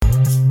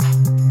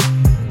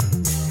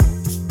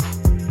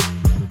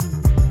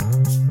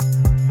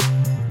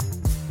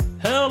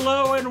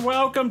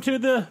welcome to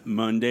the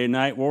Monday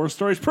Night War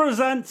Stories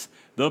presents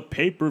the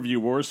pay-per-view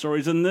War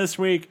Stories. And this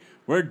week,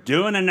 we're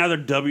doing another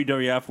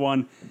WWF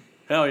one.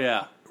 Hell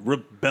yeah.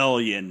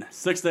 Rebellion.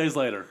 6 days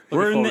later.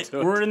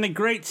 We're in the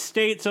great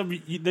states of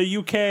the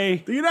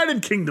UK. The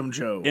United Kingdom,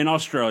 Joe. In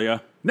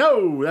Australia.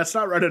 No, that's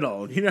not right at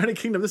all. United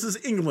Kingdom, this is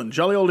England.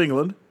 Jolly old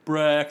England.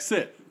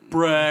 Brexit.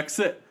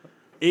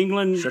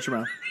 England. Shut your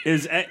mouth.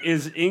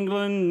 Is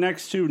England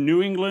next to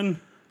New England?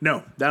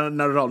 No,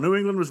 not at all. New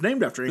England was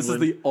named after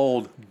England. This is the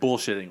old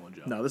bullshit England,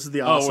 Joe. No, this is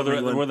the awesome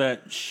England. Were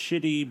that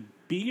shitty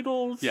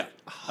Beatles? Yeah,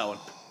 that one.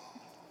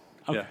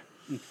 Okay. Yeah.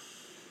 You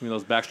mean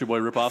those Backstreet Boy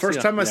ripoffs?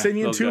 First time I seen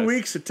you in 2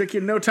 weeks. It took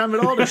you no time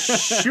at all to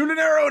shoot an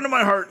arrow into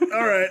my heart.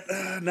 All right,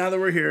 now that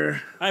we're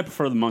here. I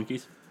prefer the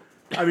Monkees.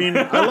 I mean,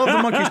 I love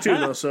the Monkees too,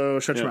 though, so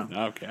shut your mouth.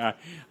 Okay,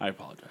 I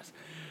apologize.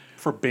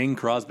 For Bing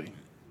Crosby.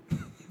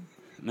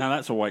 Now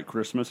that's a white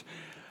Christmas.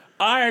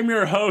 I am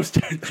your host,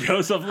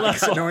 Joseph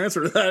Lessel. No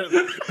answer to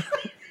that.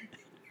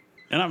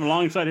 And I'm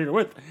alongside here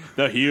with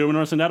the Human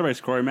Wrestling Database,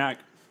 Corey Mack.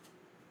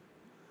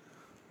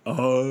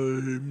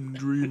 I'm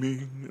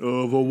dreaming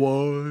of a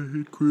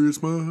white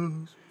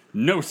Christmas.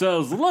 No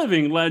Cells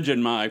living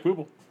legend, Mike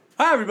Wooble.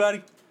 Hi,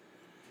 everybody.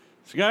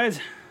 So, guys,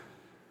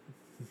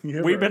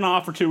 we've been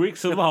off for 2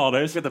 weeks of the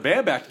holidays. Get the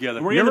band back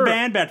together. We're getting the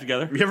band back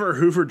together. Have you ever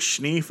hoovered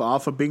Schneef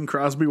off a Bing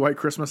Crosby White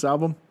Christmas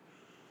album?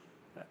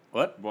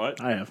 What?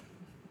 I have.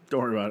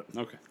 Don't worry about it.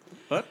 Okay.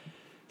 What?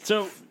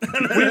 So,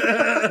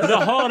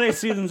 the holiday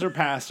seasons are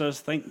past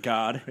us, thank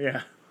God.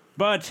 Yeah.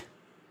 But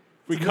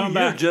we New come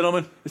year, back.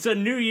 gentlemen. It's a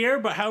new year,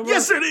 but however.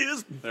 Yes, it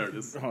is. There it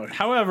is.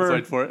 However,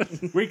 Let's wait for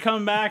it. we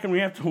come back and we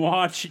have to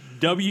watch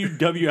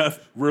WWF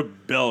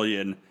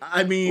Rebellion.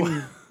 I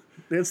mean,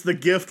 it's the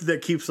gift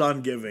that keeps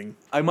on giving.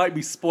 I might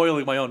be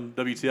spoiling my own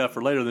WTF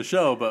for later in the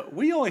show, but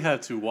we only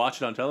had to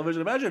watch it on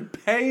television. Imagine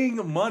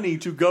paying money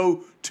to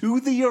go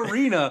to the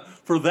arena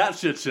for that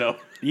shit show.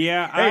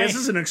 Yeah, Hey, this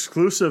is an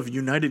exclusive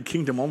United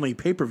Kingdom only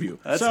pay-per-view.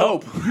 Let's So-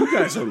 hope. You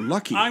guys are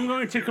lucky. I'm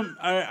going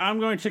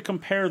to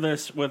compare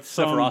this with Except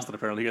some. for Austin,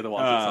 apparently. He had to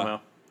watch it somehow.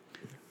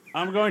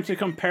 I'm going to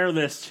compare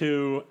this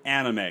to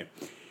anime.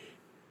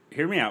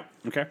 Hear me out,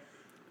 okay?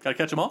 Gotta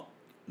catch them all?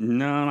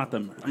 No, not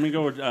them. I'm going to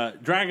go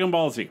with Dragon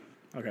Ball Z.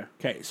 Okay.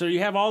 Okay, so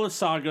you have all the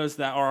sagas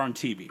that are on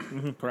TV,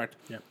 correct?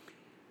 Yeah.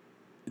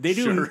 They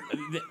do. Sure.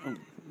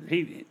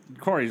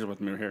 Corey's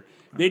with me here.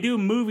 They do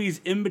movies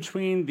in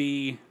between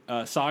the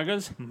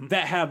sagas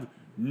that have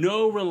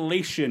no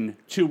relation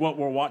to what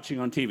we're watching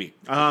on TV.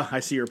 I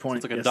see your point.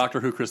 It's like a yes. Doctor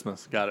Who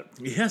Christmas. Got it.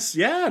 Yes,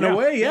 yeah, no Yeah,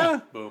 way, yeah.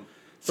 Boom.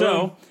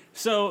 So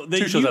the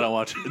Two shows I don't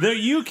watch.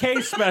 The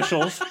UK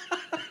specials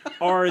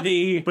are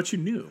the. But you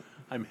knew.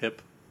 I'm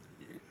hip.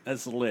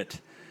 That's lit.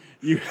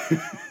 You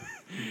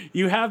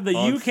you have the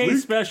On UK fleek.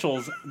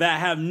 specials that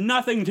have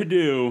nothing to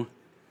do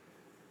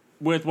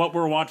with what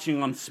we're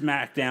watching on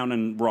SmackDown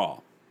and Raw.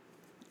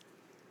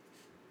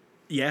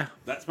 Yeah.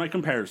 That's my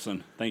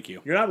comparison. Thank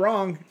you. You're not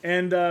wrong.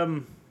 And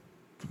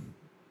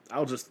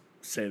I'll just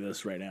say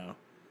this right now.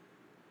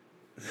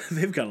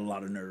 They've got a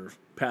lot of nerve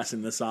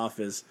passing this off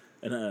as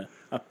a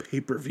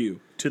pay-per-view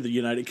to the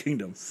United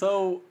Kingdom.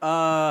 So,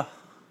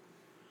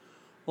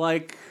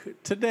 like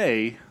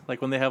today,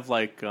 like when they have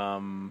like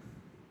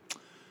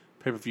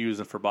pay-per-views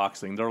and for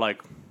boxing, they're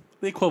like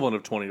the equivalent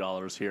of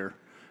 $20 here.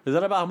 Is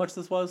that about how much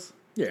this was?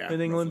 Yeah.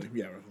 In England? Roughly.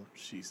 Yeah, roughly.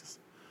 Jesus.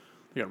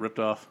 They got ripped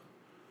off.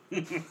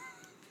 They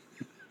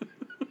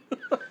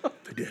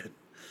did.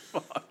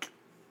 Fuck.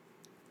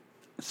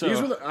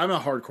 So I'm a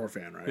hardcore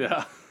fan, right?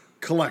 Yeah.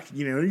 Collect.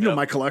 You know Yep.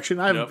 my collection.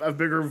 I have Yep. a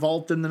bigger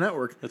vault than the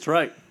network. That's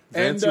right.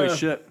 And, Fancy as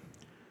shit.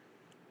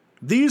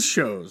 These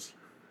shows,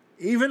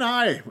 even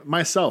I,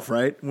 myself,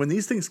 right? When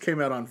these things came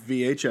out on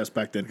VHS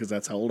back then, because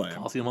that's how old I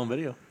am, I'll see them on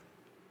video.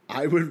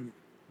 I would...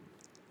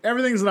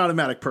 Everything's an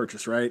automatic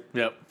purchase, right?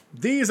 Yep.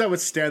 These, I would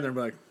stand there and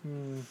be like,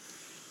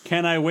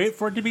 can I wait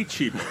for it to be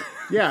cheap?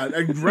 yeah,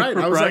 right.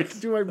 I was Right. like,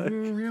 do I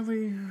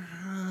really?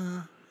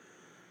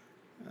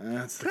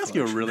 That's the Can I ask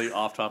you a collection. really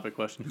off-topic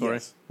question, Corey?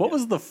 Yes. What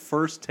was the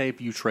first tape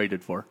you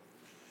traded for?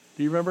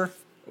 Do you remember?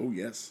 Oh,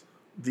 yes.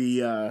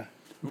 The, I'm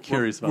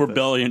curious about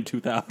Rebellion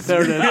 2000.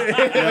 There it is.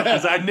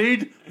 Because I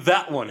need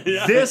that one.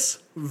 this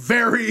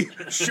very...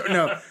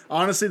 no,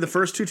 honestly, the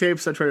first two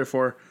tapes I traded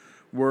for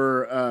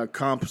were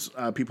comps.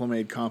 People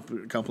made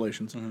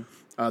compilations.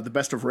 The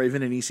Best of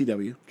Raven and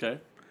ECW. Okay.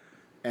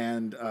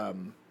 And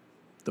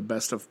the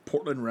Best of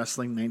Portland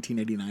Wrestling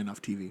 1989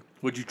 off TV.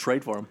 Would you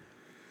trade for them?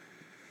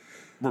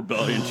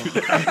 Rebellion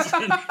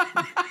 2000.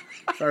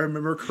 If I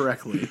remember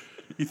correctly.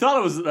 You thought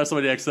it was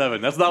WrestleMania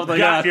X7. That's not what they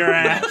Got got. your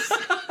ass.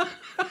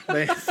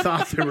 They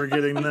thought they were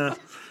getting the...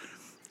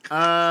 if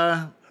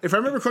I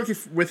remember correctly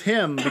with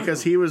him,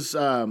 because he was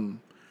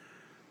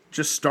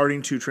just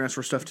starting to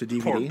transfer stuff to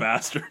DVD. Poor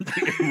bastard.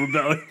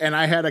 Rebellion. And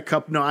I had a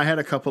couple. No, I had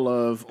a couple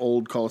of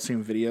old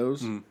Coliseum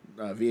videos,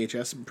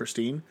 VHS and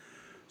pristine.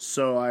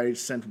 So I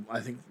sent, I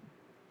think,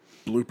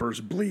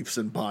 bloopers, bleeps,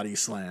 and body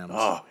slams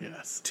Oh,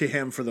 yes. to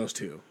him for those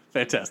two.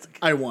 Fantastic.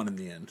 I won in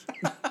the end.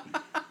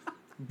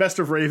 Best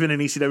of Raven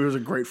and ECW was a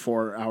great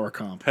 4-hour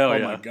comp. Hell oh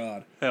yeah. my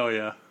god! Hell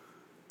yeah.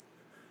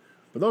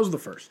 But those are the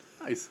first.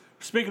 Nice.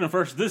 Speaking of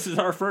first, this is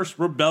our first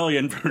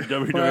rebellion for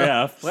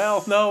WWF.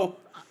 Well, no.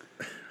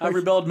 I've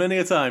rebelled many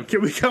a time.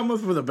 Can we come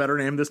up with a better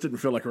name? This didn't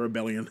feel like a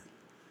rebellion.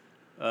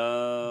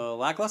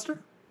 Lackluster?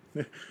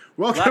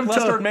 Welcome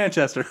Lackluster in to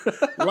Manchester.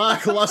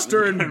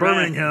 Lackluster in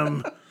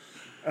Birmingham.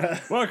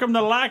 Welcome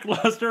to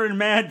Lackluster in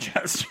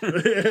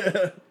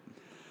Manchester.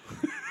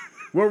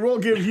 Where we'll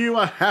give you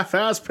a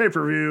half-ass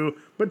pay-per-view,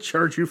 but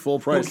charge you full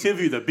We'll price. give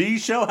you the B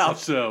Show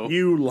House Show.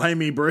 You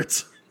limey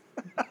Brits.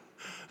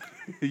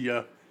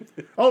 Yeah.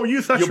 Oh,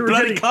 you thought You you were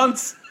bloody getting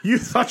cunts. you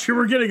thought you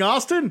were getting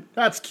Austin?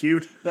 That's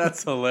cute.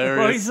 That's Well,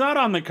 hilarious. he's not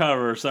on the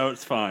cover, so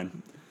it's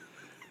fine.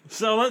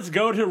 So let's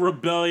go to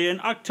Rebellion,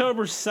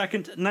 October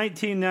 2nd,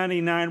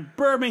 1999,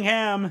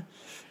 Birmingham,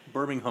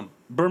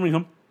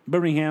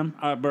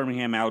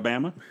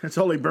 Alabama. It's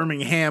only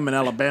Birmingham and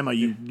Alabama.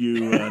 You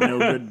no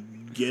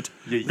good git.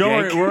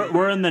 Don't worry,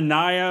 we're in the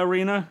Nia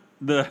Arena,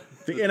 the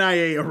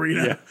NIA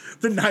arena,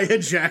 the Nia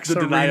Jax the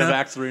arena.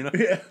 Deniavax Arena.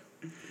 Yeah.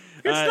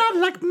 It's not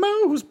like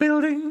Moe's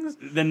buildings.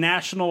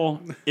 National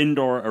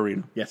Indoor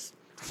Arena. Yes,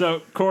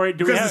 So, Corey,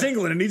 do we because it's have?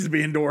 England. It needs to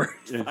be indoor.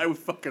 I would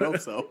fucking hope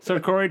so. So,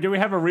 Corey, do we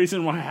have a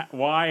reason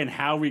why and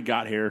how we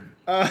got here?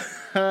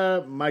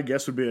 My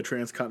guess would be a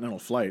transcontinental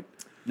flight.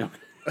 No.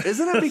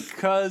 Isn't it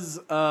because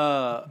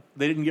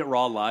they didn't get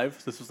Raw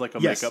live? This was like a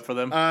Yes. makeup for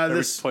them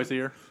This- twice a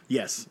year?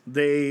 Yes,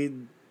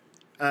 Britain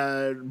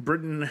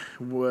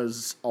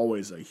was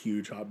always a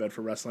huge hotbed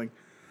for wrestling,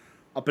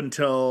 up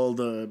until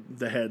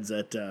the heads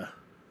at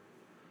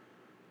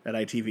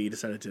ITV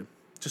decided to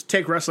just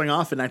take wrestling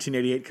off in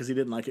 1988 because he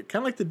didn't like it.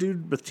 Kind of like the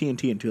dude with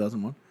TNT in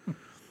 2001.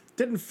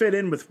 Didn't fit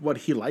in with what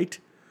he liked,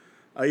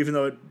 even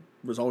though it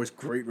was always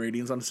great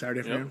ratings on a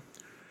Saturday afternoon.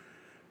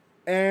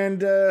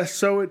 And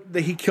so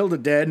he killed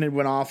it dead, and it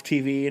went off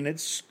TV. And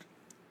it's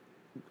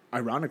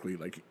ironically,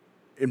 like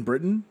in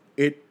Britain,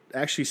 it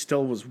actually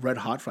still was red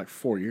hot for like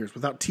 4 years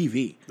without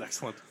TV.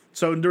 Excellent.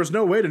 So there was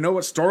no way to know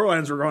what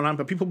storylines were going on,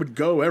 but people would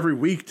go every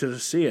week to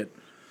see it.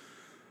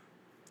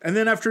 And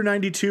then after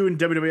 92 and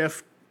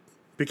WWF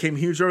became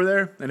huge over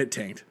there, and it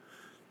tanked.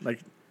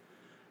 Like,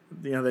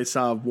 you know, they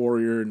saw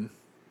Warrior and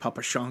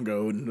Papa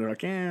Shango, and they're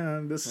like,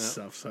 this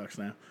stuff sucks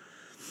now.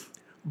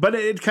 But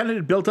it kind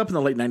of built up in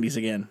the late 90s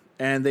again,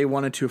 and they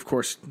wanted to, of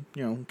course,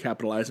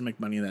 capitalize and make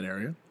money in that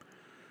area.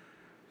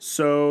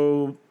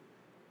 So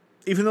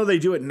even though they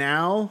do it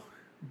now,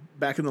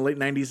 back in the late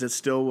 90s, it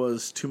still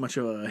was too much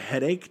of a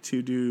headache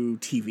to do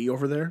TV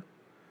over there.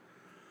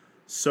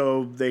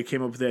 So they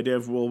came up with the idea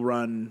of we'll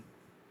run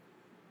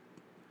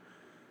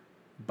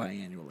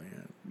biannually.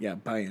 Yeah,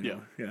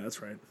 biannual. Yeah,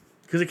 that's right.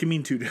 Because it can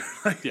mean two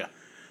different. Yeah.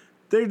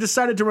 They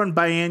decided to run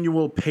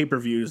biannual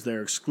pay-per-views.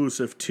 They're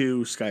exclusive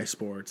to Sky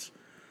Sports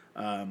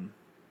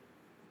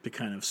to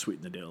kind of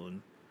sweeten the deal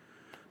and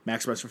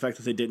maximize the fact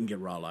that they didn't get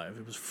Raw live.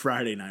 It was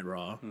Friday Night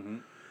Raw. Mm-hmm.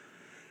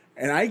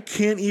 And I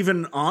can't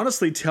even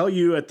honestly tell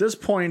you at this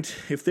point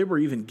if they were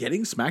even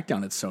getting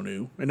SmackDown at So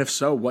New. And if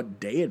so, what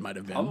day it might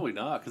have been. Probably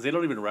not, because they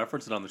don't even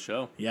reference it on the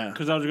show. Yeah.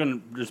 Because I was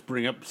going to just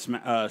bring up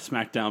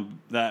SmackDown,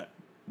 that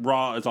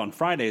Raw is on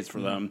Fridays for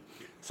them.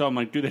 So I'm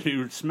like, do they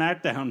do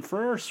SmackDown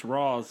first,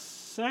 Raw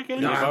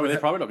second? Yeah, they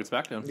probably don't get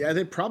SmackDown. Yeah,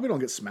 they probably don't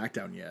get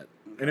SmackDown yet.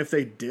 And if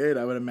they did,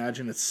 I would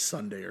imagine it's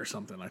Sunday or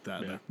something like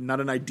that. Yeah. Not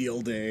an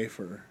ideal day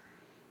for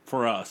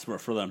For us, but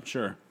for them,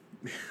 sure.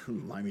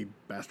 limey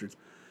bastards.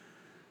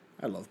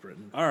 I love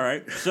Britain. All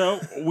right, so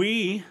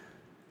we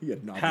You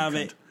knobby have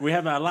cunt. we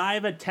have a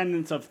live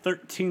attendance of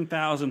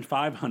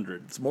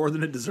 13,500. It's more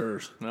than it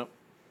deserves. Nope.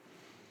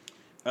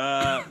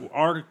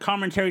 Our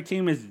commentary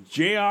team is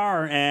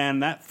JR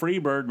and that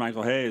Freebird,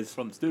 Michael Hayes.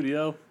 From the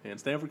studio in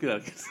Stamford,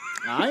 Connecticut.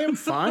 I am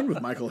fine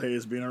with Michael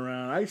Hayes being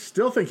around. I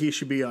still think he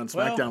should be on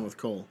SmackDown Well- with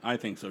Cole. I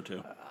think so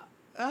too.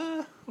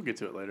 We'll get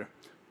to it later.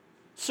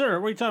 Sir,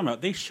 what are you talking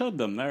about? They showed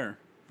them there.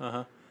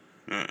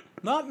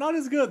 Not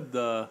as good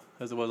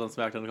as it was on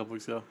SmackDown a couple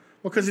weeks ago.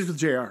 Well, because he's with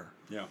JR.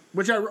 Yeah.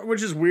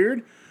 Which is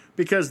weird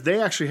because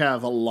they actually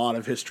have a lot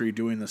of history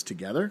doing this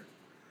together.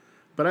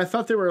 But I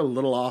thought they were a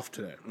little off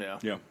today. Yeah.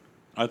 Yeah.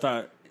 I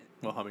thought,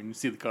 Well, I mean, you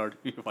see the card.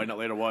 You'll find out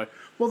later why.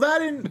 Well,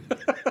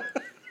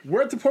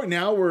 we're at the point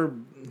now where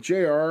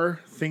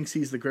JR thinks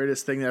he's the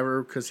greatest thing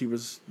ever because he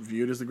was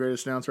viewed as the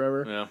greatest announcer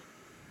ever. Yeah.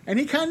 And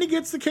he kind of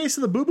gets the case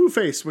of the boo-boo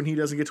face when he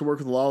doesn't get to work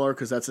with Lawler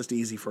because that's just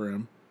easy for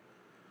him.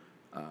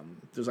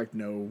 There's like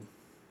no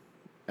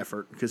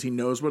effort because he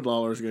knows what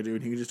Lawler's going to do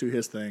and he can just do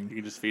his thing. You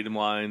can just feed him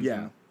lines.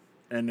 Yeah.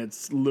 And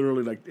it's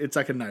literally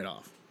like a night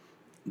off.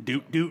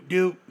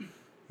 doop.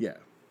 Yeah.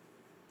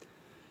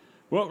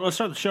 Well, let's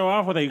start the show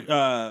off with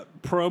a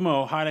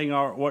promo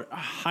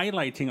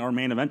highlighting our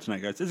main event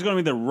tonight, guys. This is going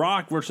to be The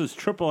Rock versus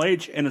Triple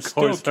H in a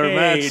steel course, their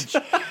match.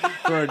 cage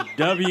for a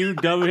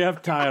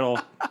WWF title.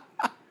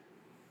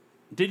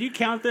 Did you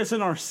count this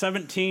in our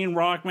 17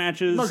 Rock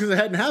matches? No, because it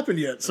hadn't happened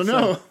yet. So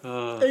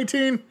no.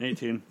 18.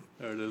 18.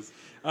 There it is.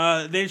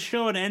 They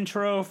show an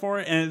intro for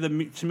it,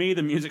 and to me,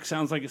 the music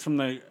sounds like it's from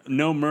the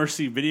No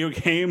Mercy video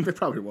game. It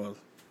probably was.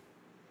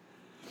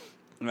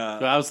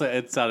 I would say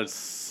it sounded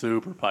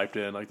super piped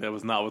in. Like that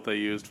was not what they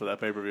used for that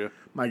pay-per-view.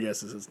 My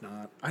guess is it's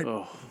not.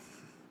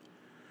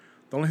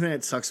 The only thing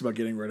that sucks about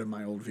getting rid of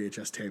my old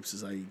VHS tapes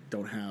is I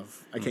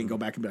can't go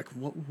back and be like,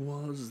 what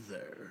was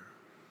there?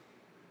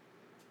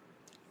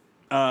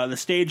 The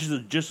stage is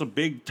just a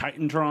big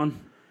Titantron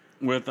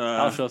with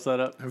I'll show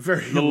set up.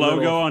 the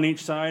logo on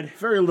each side.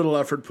 Very little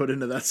effort put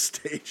into that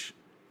stage.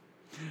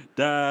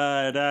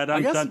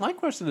 I guess my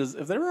question is,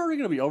 if they were already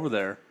going to be over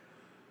there,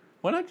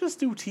 why not just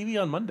do TV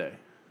on Monday?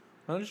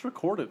 Why not just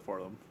record it for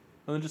them?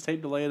 And then just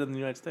tape delay it in the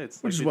United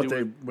States? Which is what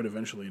they would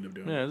eventually end up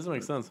doing. Yeah, it doesn't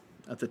make sense.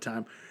 At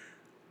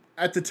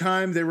the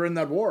time, they were in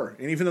that war.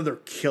 And even though they're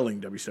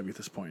killing WCW at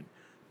this point,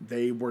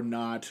 they were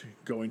not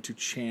going to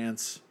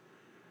chance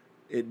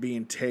it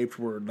being taped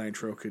where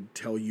Nitro could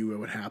tell you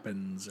what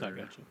happens. I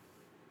got you.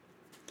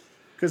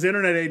 Because the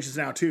internet age is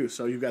now, too,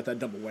 so you've got that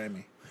double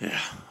whammy. Yeah.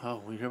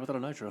 Oh, we hear about that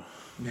on Nitro.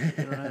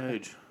 Internet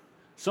age.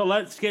 So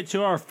let's get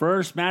to our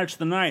first match of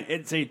the night.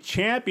 It's a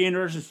champion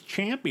versus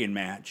champion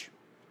match.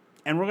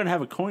 And we're going to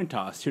have a coin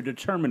toss to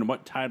determine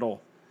what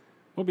title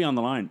will be on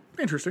the line.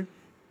 Interesting.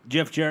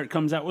 Jeff Jarrett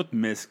comes out with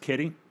Miss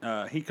Kitty.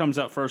 He comes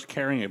out first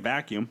carrying a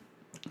vacuum.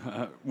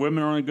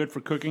 Women are only good for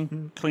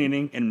cooking,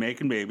 cleaning, and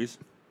making babies.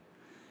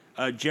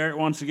 Jarrett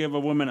wants to give a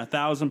woman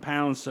 1,000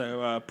 pounds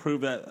to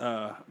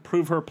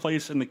prove her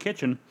place in the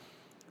kitchen.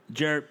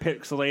 Jarrett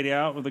picks the lady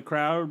out of the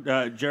crowd.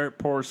 Jarrett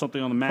pours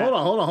something on the mat.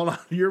 Hold on.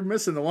 You're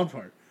missing the one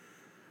part.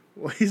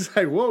 Well, he's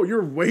like, whoa,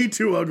 you're way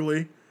too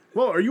ugly.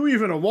 Whoa, are you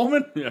even a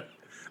woman? Yeah.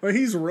 I mean,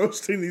 he's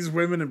roasting these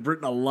women in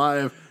Britain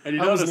alive. And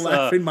you I was notice,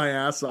 laughing my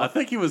ass off. I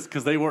think he was,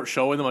 because they weren't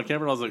showing them on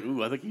camera, and I was like,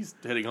 ooh, I think he's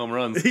hitting home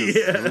runs. 'Cause,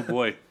 Yeah. Oh,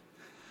 boy.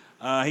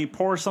 He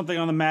pours something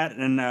on the mat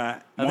and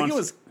I think it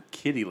was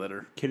kitty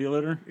litter. kitty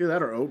litter. Either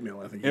that or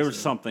oatmeal, I think. It was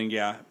something,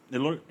 yeah. It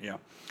looked, yeah.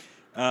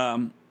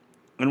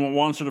 And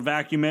wants her to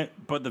vacuum it,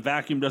 but the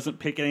vacuum doesn't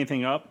pick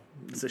anything up.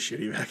 It's a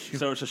shitty vacuum.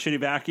 So it's a shitty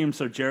vacuum.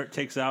 So Jarrett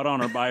takes out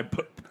on her by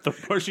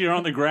pushing her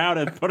on the ground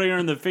and putting her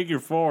in the figure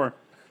four.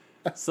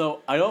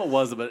 So I know it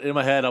wasn't, but in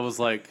my head I was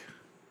like,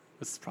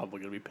 this is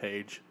probably going to be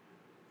Paige.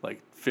 Like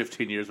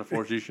 15 years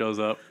before she shows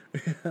up.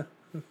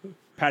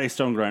 Patty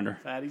Stonegrinder.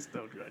 Patty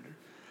Stonegrinder.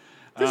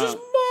 This is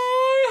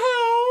my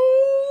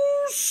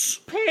house.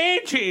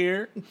 Paige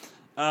here.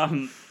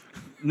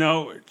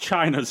 No,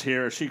 Chyna's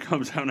here. She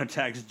comes out and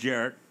attacks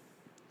Jarrett.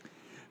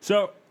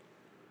 So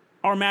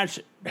our match,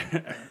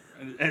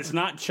 it's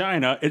not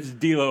Chyna, it's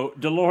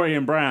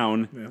DeLorean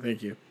Brown. Yeah,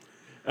 thank you.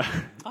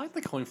 I like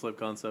the coin flip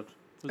concept.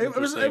 It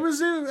was.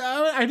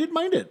 I didn't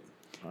mind it.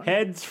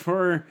 Heads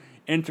for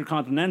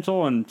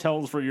Intercontinental and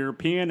tails for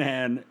European,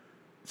 and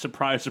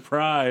surprise,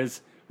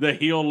 surprise, the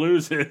heel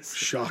loses.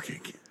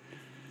 Shocking.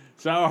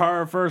 So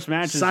our first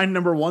match is Sign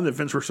number one that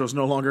Vince Russo's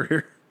no longer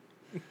here.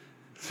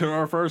 So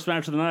our first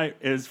match of the night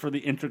is for the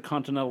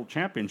Intercontinental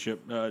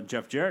Championship.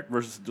 Jeff Jarrett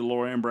versus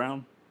DeLorean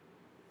Brown.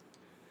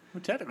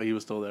 Well, technically, he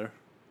was still there.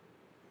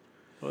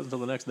 It wasn't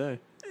until the next day.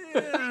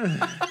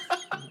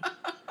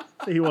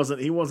 He wasn't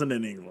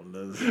in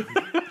England.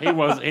 He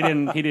was. He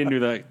didn't do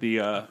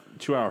the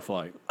 2-hour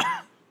flight.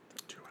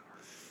 2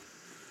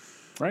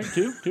 hours. Right?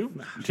 Two.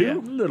 Yeah, a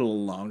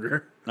little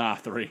longer.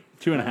 3.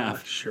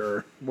 2.5.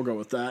 Sure, we'll go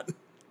with that.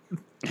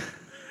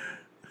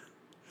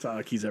 It's not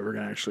like he's ever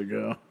gonna actually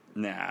go.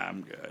 Nah,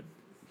 I'm good.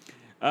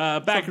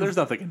 There's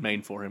nothing in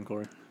Maine for him,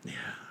 Corey.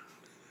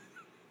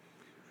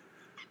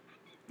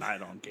 I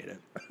don't get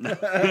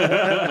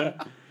it.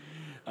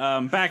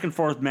 Back and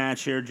forth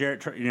match here.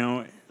 Jarrett,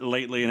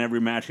 lately in every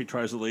match he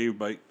tries to leave,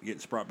 but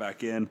gets brought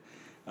back in.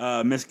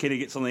 Miss Kitty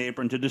gets on the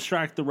apron to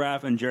distract the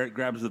ref, and Jarrett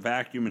grabs the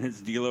vacuum and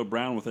hits D'Lo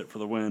Brown with it for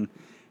the win.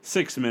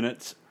 6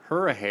 minutes.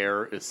 Her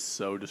hair is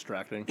so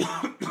distracting.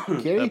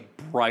 Kitty?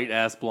 That bright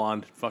ass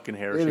blonde fucking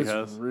hair she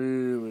has.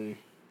 Really.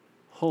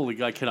 Holy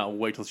God, I cannot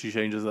wait till she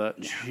changes that.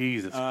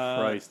 Jesus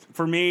Christ.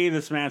 For me,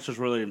 this match was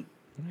really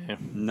Yeah.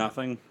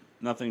 nothing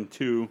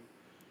too.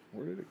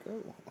 Where did it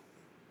go?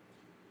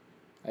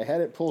 I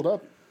had it pulled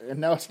up, and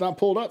now it's not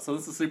pulled up. So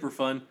this is super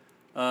fun.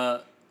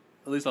 At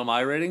least on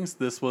my ratings,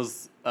 this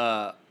was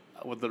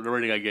with the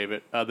rating I gave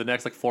it. The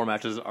next 4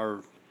 matches are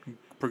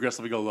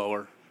progressively go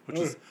lower, which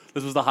is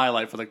this was the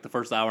highlight for the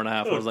first hour and a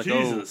half. I was like,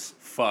 Jesus.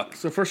 oh fuck.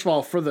 So first of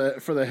all, for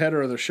the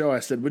header of the show, I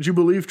said, "Would you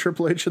believe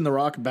Triple H and The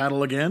Rock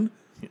battle again?"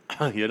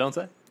 You don't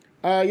say?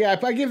 Yeah,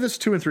 I gave this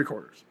 2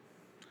 3/4.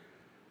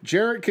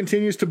 Jarrett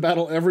continues to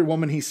battle every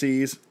woman he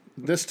sees,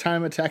 this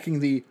time attacking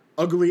the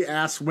ugly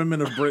ass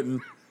women of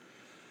Britain.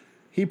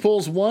 He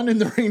pulls one in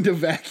the ring to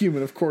vacuum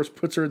and, of course,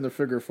 puts her in the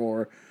figure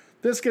 4.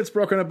 This gets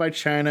broken up by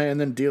Chyna, and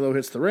then D'Lo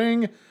hits the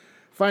ring.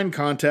 Fine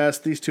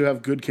contest. These two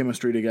have good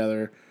chemistry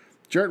together.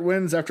 Jarrett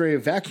wins after a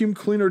vacuum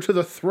cleaner to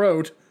the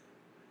throat,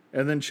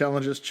 and then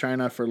challenges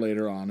Chyna for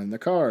later on in the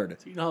card.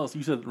 You know,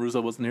 you said Russo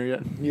wasn't here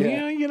yet.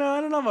 Yeah.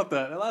 I don't know about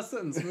that. That last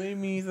sentence made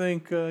me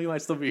think you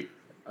might still be.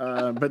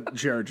 But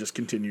Jarrett just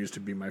continues to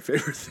be my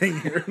favorite thing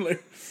here.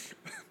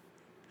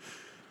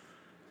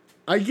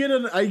 I get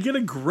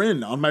a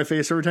grin on my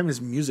face every time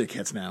his music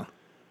hits now.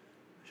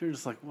 You're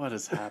just like, what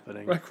is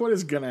happening? Like, what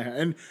is gonna happen?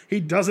 And he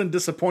doesn't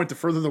disappoint the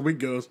further the week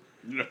goes.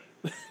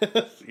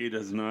 He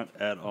does not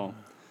at all.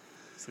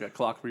 So I got a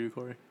clock for you,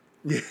 Corey.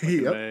 Yep.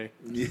 May.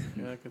 Yeah,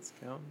 it's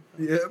counting.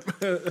 Yep.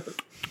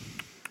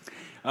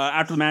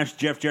 After the match,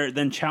 Jeff Jarrett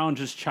then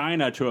challenges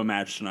China to a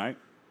match tonight.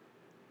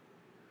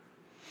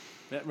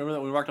 Yeah, remember that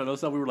when we marked on those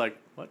stuff? We were like,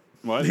 what?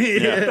 What?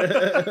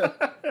 Yeah.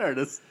 There it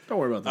is. Don't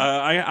worry about that.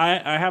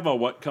 I have a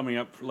what coming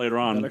up later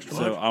on, extra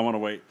so life? I want to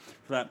wait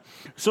for that.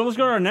 So let's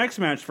go to our next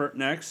match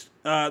next.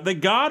 The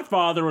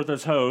Godfather with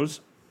his hose,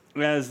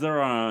 as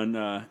they're on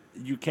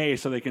UK,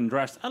 so they can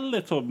dress a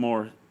little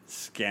more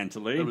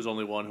scantily. There was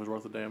only one who was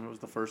worth a damn. It was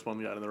the first one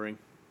we got in the ring.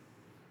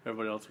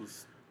 Everybody else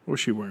was. What was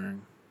she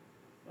wearing?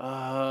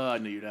 I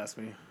knew you'd ask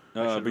me.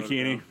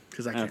 Bikini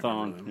Because I and a can't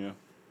thong. remember them. Yeah.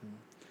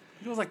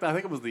 It was like I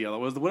think it was the other.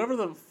 Was whatever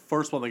the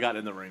first one they got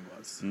in the ring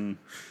was.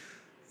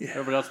 Yeah.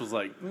 Everybody else was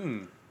like,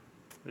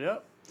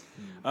 yep.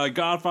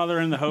 Godfather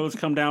and the hose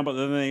come down, but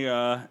then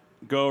they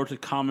go to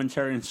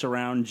commentary and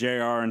surround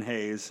JR and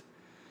Hayes.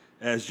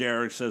 As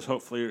JR says,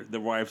 hopefully the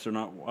wives are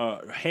not...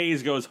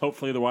 Hayes goes,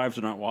 hopefully the wives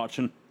are not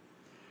watching.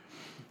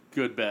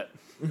 Good bet.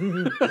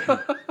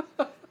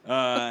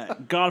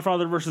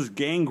 Godfather versus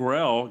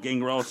Gangrel.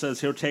 Gangrel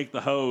says he'll take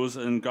the hose,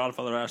 and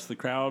Godfather asks the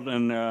crowd,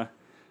 and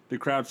the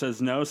crowd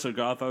says no, so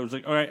Godfather's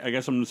like, all right, I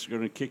guess I'm just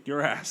going to kick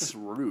your ass. That's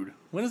rude.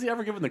 When has he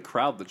ever given the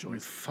crowd the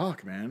choice?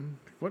 Fuck, man.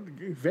 What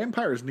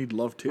vampires need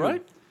love too,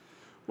 Right?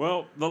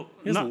 Well,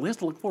 He has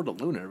to look forward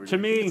to Luna every day. To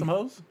me- Get some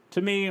hose?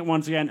 to me,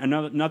 once again,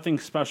 nothing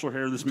special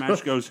here. This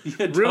match goes...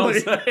 Really?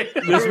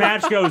 This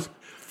match goes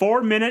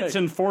 4 minutes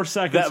and 4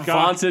 seconds. That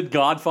vaunted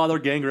Godfather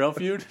Gangrel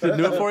feud didn't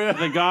do it for you?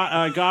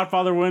 The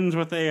Godfather wins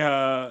with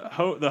the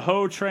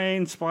hoe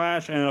train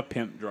splash and a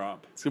pimp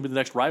drop. It's going to be the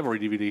next rivalry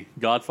DVD.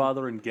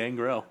 Godfather and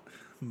Gangrel.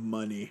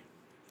 Money.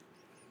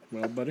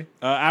 Well, buddy.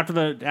 After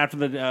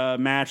the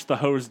match, the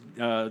hose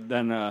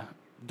then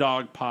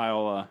dog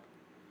pile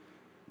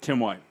Tim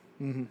White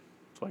That's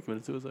why I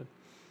committed suicide.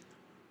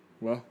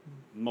 Well,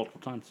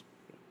 multiple times.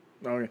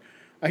 okay.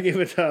 I gave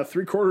it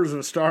 3/4 of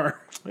a star,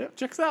 Yeah,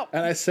 checks out.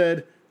 and I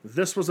said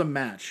this was a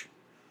match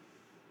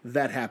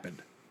that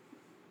happened.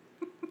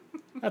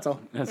 That's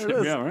all. That's There it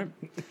is. Yeah,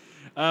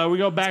 right. We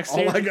go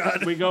backstage. all I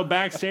got. We go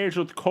backstage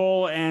with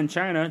Cole and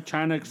China.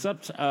 China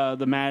accepts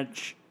the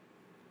match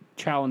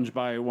challenge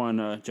by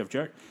one Jeff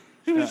Jarrett.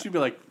 She'd be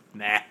like,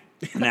 nah.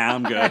 Nah,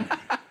 I'm good.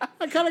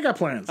 I kind of got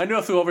plans. I knew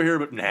I flew over here,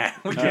 but nah,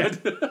 we're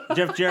good.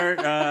 Jeff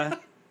Jarrett,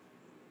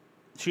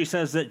 she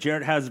says that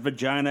Jarrett has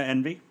vagina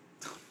envy.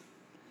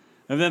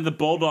 And then the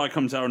Bulldog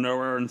comes out of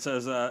nowhere and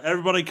says,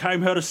 everybody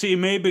came here to see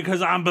me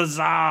because I'm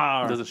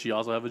bizarre. Doesn't she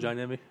also have a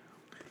vagina envy?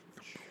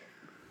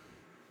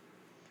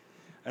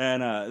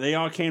 And they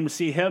all came to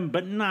see him,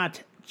 but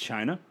not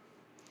China.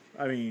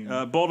 I mean,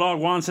 Bulldog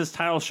wants his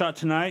title shot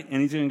tonight,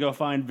 and he's going to go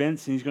find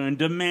Vince, and he's going to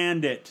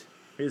demand it.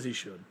 as he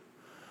should.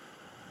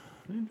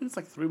 It's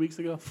like 3 weeks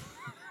ago.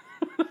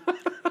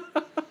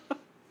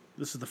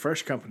 This is the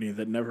fresh company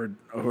that never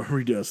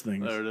redoes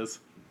things. There it is.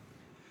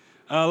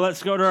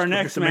 Let's go to our Look at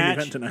next the main match.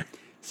 event tonight.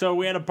 So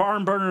we had a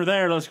barn burner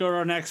there. Let's go to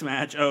our next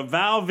match of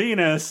Val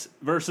Venus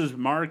versus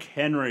Mark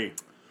Henry.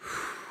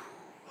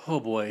 Oh,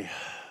 boy.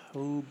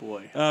 Oh,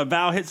 boy.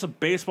 Val hits a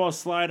baseball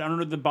slide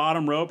under the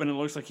bottom rope, and it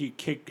looks like he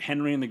kicked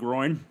Henry in the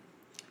groin.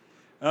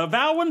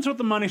 Val wins with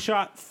the money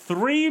shot,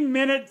 3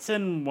 minutes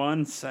and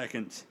 1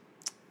 second.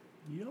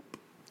 Yep.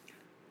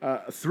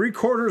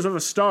 3/4 of a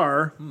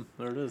star.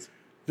 There it is.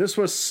 This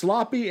was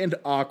sloppy and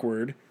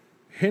awkward.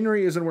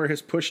 Henry isn't where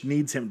his push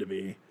needs him to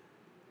be.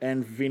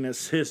 And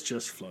Venus is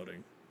just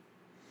floating.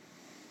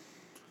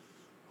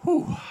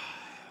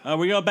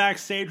 We go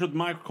backstage with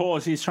Michael Cole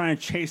as he's trying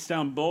to chase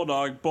down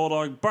Bulldog.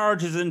 Bulldog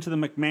barges into the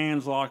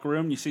McMahon's locker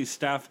room. You see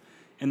Steph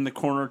in the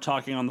corner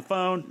talking on the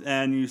phone,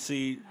 and you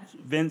see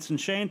Vince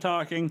and Shane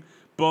talking.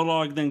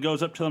 Bulldog then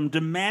goes up to them,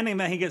 demanding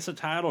that he gets a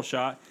title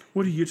shot.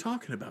 What are you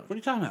talking about? What are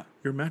you talking about?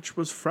 Your match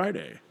was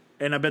Friday.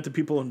 And I bet the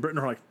people in Britain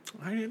are like,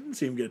 I didn't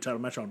see him get a title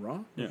match on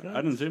Raw. Yeah,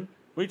 I didn't see him.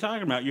 What are you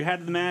talking about? You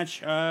had the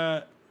match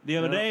the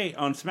other day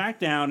on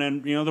SmackDown,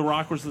 and The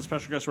Rock was the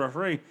special guest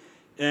referee.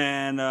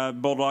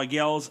 And Bulldog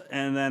yells,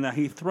 and then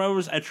he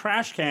throws a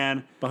trash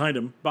can Behind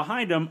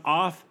him.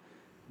 off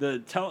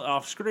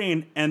off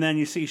screen, and then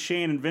you see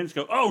Shane and Vince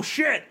go, "Oh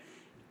shit!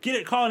 Get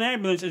it! Call an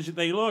ambulance!" As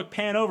they look,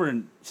 pan over,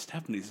 and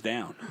Stephanie's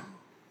down.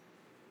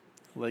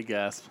 Leg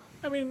gasp.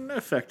 I mean,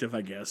 effective,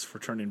 I guess, for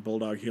turning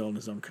Bulldog heel in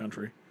his own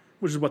country,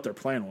 which is what their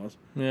plan was.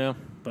 Yeah.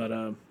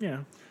 But, yeah.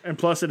 And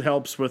plus, it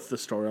helps with the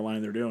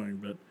storyline they're doing.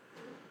 But,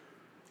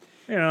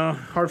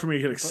 hard for me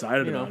to get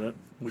excited about it.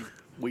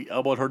 We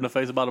elbowed her in the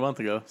face about a month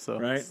ago, so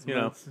Right?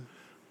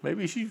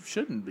 maybe she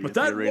shouldn't be in that-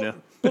 the arena.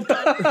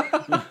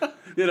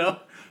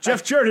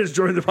 Jeff Jarrett has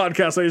joined the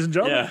podcast, ladies and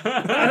gentlemen.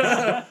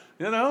 Yeah.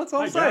 That's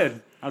all I'm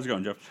saying. How's it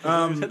going, Jeff?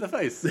 Hit the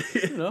face.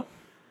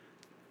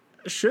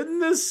 Shouldn't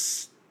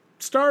this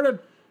start a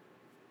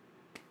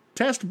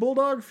test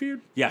Bulldog feud?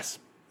 Yes.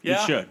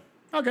 Yeah. You should.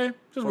 Okay,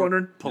 just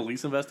wondering.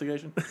 Police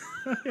investigation.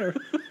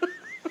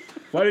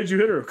 Why did you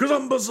hit her? Because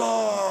I'm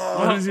bizarre.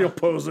 Why is he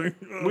opposing?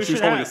 We She's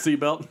should holding a have,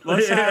 seatbelt.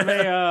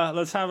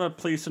 let's have a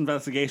police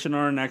investigation on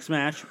our next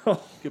match.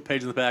 Get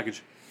Paige in the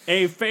package.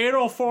 A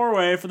fatal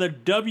four-way for the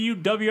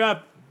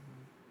WWF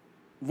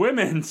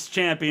Women's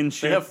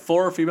Championship. They have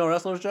 4 female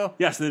wrestlers, Joe?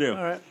 Yes, they do.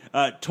 All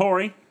right.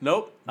 Tori,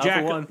 Nope. Not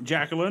for one.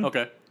 Jacqueline,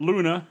 Okay.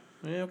 Luna,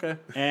 Yeah, okay.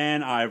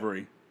 and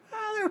Ivory.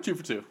 They were 2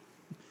 for 2.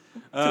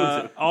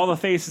 All the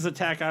faces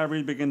attack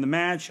Ivory to begin the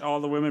match. All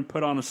the women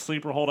put on a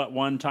sleeper hold at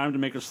one time to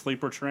make a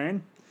sleeper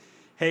train.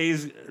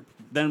 Hayes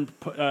then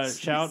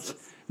shouts,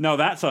 "No,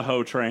 that's a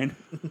hoe train."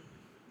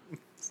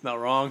 It's not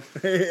wrong.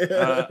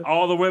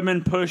 All the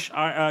women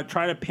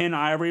try to pin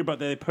Ivory, but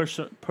they push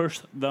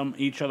them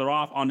each other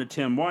off onto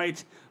Tim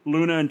White.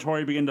 Luna and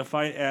Tori begin to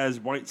fight as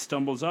White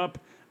stumbles up.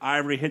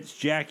 Ivory hits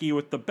Jackie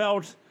with the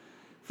belt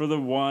for the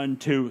 1,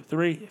 2,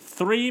 3.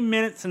 3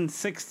 minutes and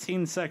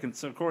 16 seconds.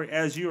 So, Corey,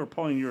 as you are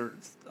pulling your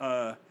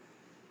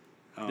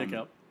Dick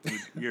out.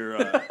 your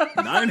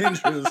 9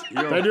 inches. Did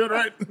I do it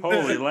right?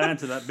 holy land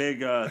to that big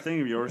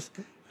thing of yours,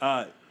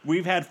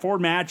 we've had 4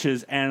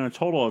 matches and a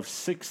total of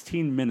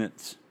 16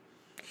 minutes.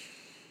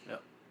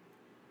 Yep.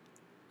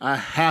 A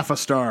half a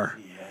star.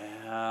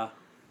 Yeah.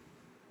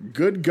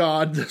 Good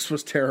God, this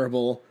was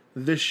terrible.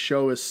 This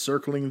show is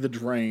circling the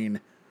drain.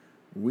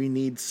 We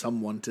need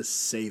someone to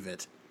save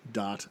it. ...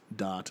 When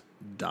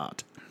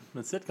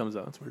Sid comes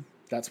out, that's weird.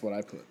 That's what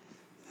I put.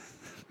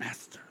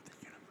 Master of the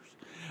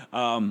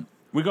universe.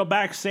 We go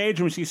backstage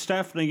and we see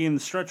Stephanie getting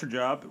the stretcher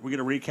job. We get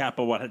a recap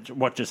of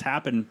what just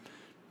happened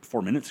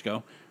 4 minutes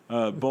ago.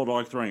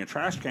 Bulldog throwing a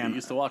trash I'm can.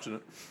 used to watching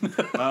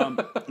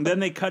it. Then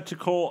they cut to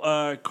Cole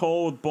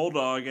with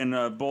Bulldog,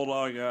 and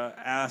Bulldog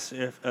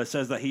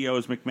says that he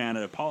owes McMahon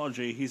an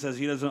apology. He says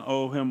he doesn't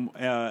owe him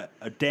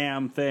a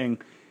damn thing.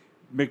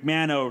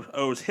 McMahon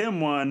owes him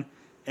one,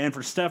 and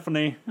for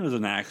Stephanie, it was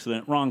an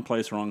accident. Wrong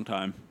place, wrong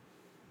time.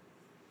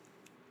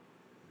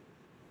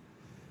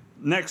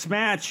 Next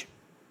match,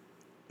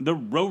 the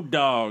Road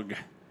Dogg,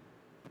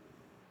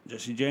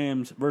 Jesse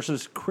James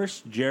versus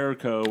Chris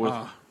Jericho with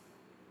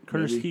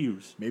Curtis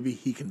Hughes. Maybe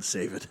he can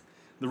save it.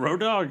 The Road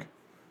Dogg?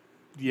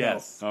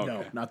 Yes. Okay.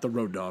 No, not the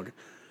Road Dog.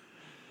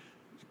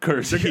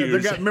 Curtis The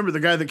Hughes. guy, remember the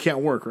guy that can't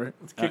work, right?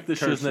 Kick the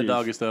Curtis shiznit Hughes.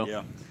 doggy style.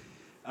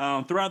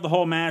 Yeah. Throughout the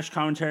whole match,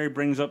 commentary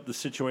brings up the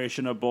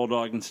situation of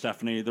Bulldog and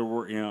Stephanie.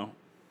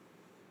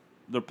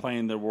 They're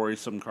playing their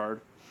worrisome card.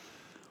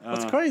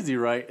 What's crazy,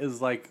 right,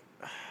 is like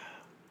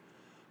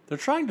they're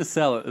trying to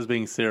sell it as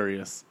being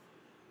serious,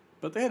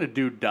 but they had a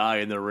dude die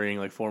in the ring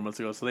like 4 months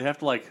ago, so they have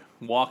to like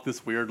walk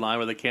this weird line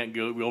where they can't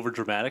go over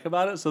dramatic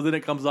about it. So then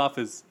it comes off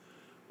as,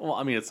 well,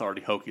 I mean, it's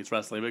already hokey, it's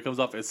wrestling, but it comes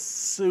off as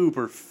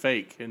super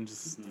fake and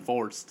just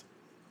forced.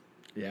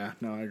 Yeah,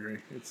 no, I agree.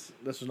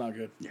 This was not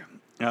good.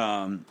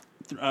 Yeah.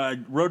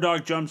 Road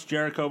Dogg jumps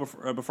Jericho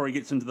before he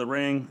gets into the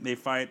ring. They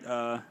fight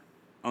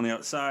on the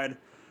outside.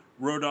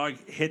 Road Dogg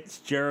hits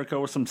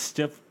Jericho with some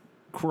stiff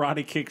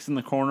karate kicks in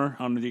the corner.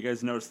 I don't know if you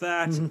guys noticed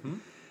that.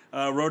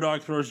 Mm-hmm. Road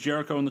Dogg throws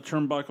Jericho in the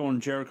turnbuckle, and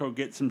Jericho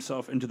gets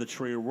himself into the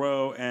tree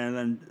row, and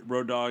then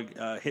Road Dogg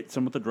hits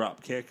him with a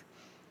drop kick.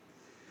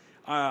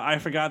 I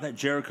forgot that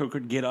Jericho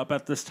could get up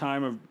at this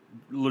time of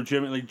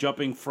legitimately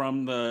jumping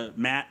from the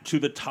mat to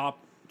the top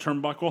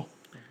turnbuckle.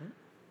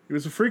 He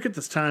was a freak at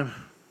this time.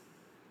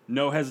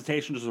 No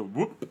hesitation, just a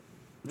whoop.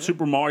 Yeah.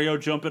 Super Mario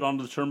jumping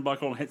onto the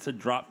turnbuckle and hits a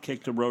drop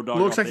kick to Road Dogg.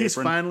 Looks off like the he's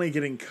apron. finally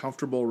getting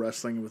comfortable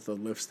wrestling with the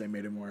lifts they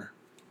made him wear.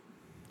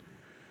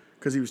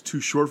 Because he was too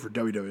short for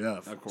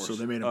WWF. Of course. So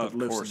they made him put lifts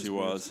in Of course his he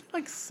boots. was.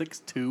 Like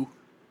 6'2" or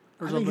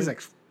I something. think he's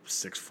like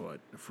 6 foot,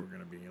 if we're going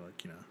to be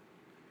like,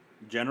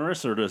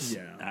 Generous or just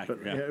Yeah,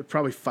 accurate? but, yeah,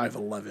 probably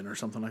 5'11" or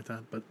something like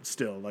that. But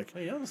still, like,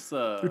 Hey, this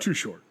they're too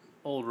short.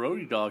 old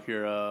roadie dog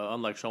here,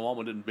 unlike Sean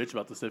Waltman, didn't bitch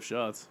about the stiff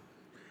shots.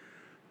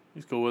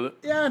 He's cool with it.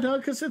 Yeah, no,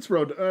 because it's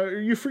road.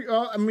 You free?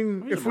 I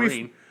mean, He's if a we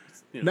Marine.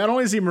 You know. not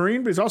only is he a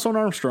Marine, but he's also an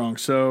Armstrong,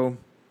 so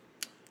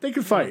they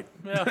can fight.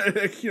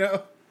 Yeah.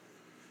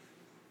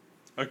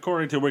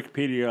 According to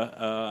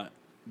Wikipedia,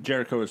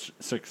 Jericho is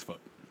 6 foot.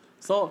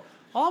 So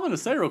all I'm going to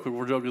say real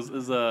quick, joke is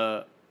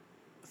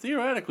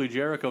theoretically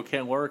Jericho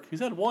can't work. He's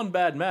had one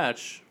bad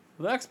match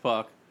with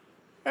X-Pac.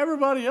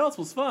 Everybody else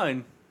was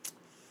fine.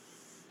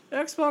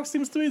 X-Pac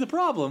seems to be the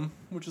problem,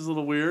 which is a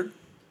little weird,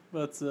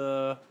 but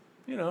all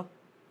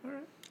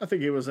right. I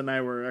think it was a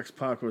night where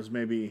X-Pac was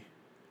maybe.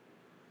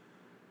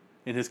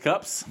 In his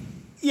cups.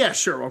 Yeah,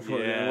 sure. We'll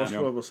Yeah.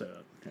 we'll say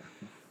that.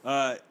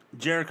 Yeah.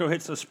 Jericho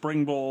hits a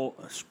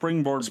springboard.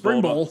 Spring bowl.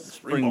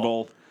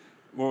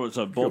 What was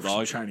a Go for some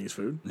bulldog? Chinese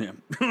food. Yeah.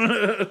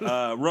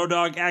 Road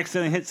Dogg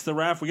accidentally hits the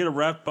ref. We get a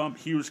ref bump.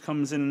 Hughes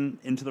comes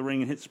into the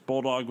ring and hits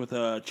Bulldog with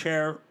a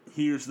chair.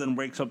 Hughes then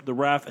wakes up the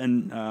ref,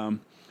 and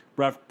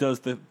ref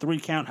does the 3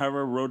 count.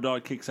 However, Road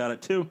Dogg kicks out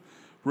at 2.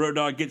 Road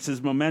Dogg gets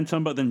his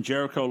momentum, but then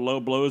Jericho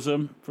low blows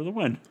him for the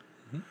win.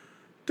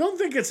 Don't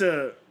think it's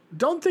a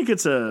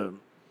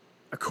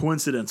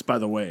coincidence, by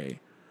the way,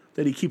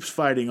 that he keeps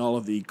fighting all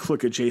of the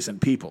Click adjacent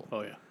people.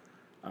 Oh, yeah.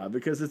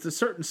 Because it's a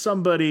certain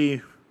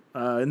somebody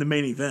in the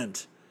main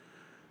event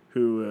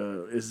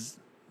who is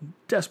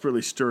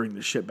desperately stirring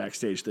the shit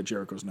backstage that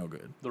Jericho's no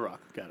good. The Rock.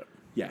 Got it.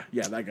 Yeah,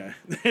 that guy.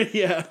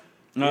 Yeah.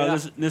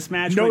 This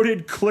match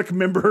Noted Click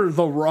member,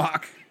 The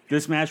Rock.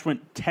 This match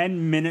went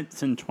 10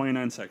 minutes and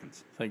 29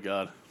 seconds. Thank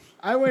God.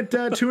 I went 2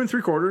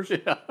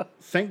 3/4. Yeah.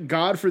 Thank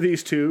God for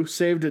these two.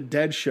 Saved a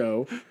dead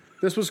show.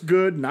 This was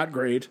good, not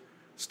great.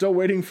 Still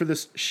waiting for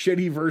this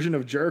shitty version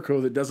of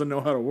Jericho that doesn't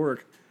know how to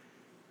work.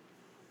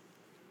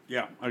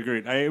 Yeah,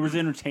 agreed. It was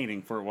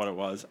entertaining for what it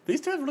was.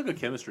 These two have really good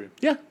chemistry.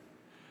 Yeah.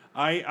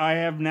 I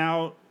have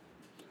now.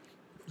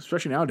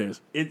 Especially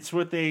nowadays. It's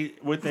with a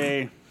with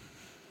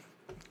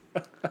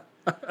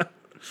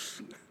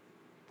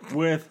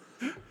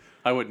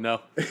I wouldn't know.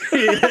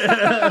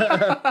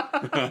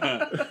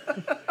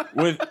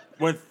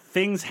 with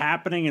things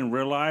happening in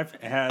real life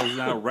has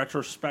now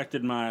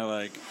retrospected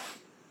my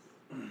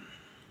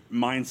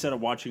mindset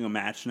of watching a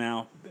match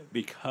now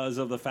because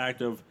of the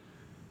fact of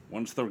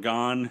once they're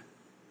gone,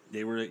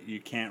 you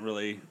can't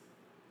really.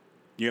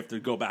 You have to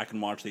go back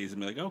and watch these and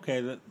be like,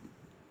 okay,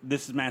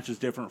 this match is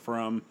different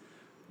from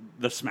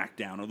the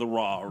SmackDown or the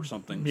Raw or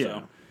something. Yeah.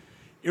 So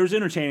it was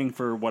entertaining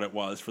for what it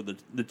was for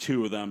the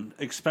two of them,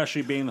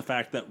 especially being the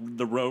fact that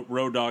the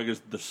Road Dogg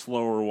is the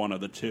slower one of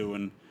the two.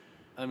 And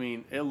I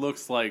mean, it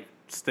looks like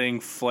Sting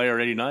Flair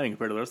 89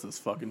 compared to the rest of this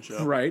fucking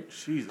show. Right.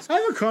 Jesus.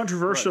 I have a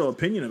controversial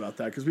opinion about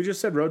that because we just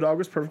said Road Dogg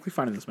was perfectly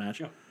fine in this match.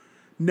 Yeah.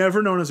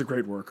 Never known as a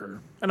great worker.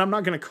 And I'm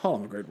not going to call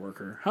him a great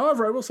worker.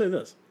 However, I will say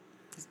this.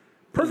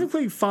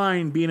 Perfectly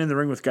fine being in the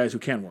ring with guys who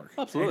can work.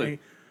 Absolutely.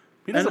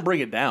 He doesn't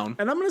bring it down.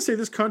 And I'm going to say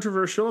this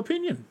controversial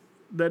opinion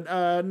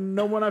that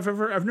no one I've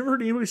never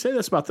heard anybody say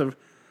this about the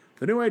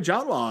New Age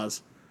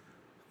Outlaws.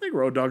 I think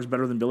Road Dogg's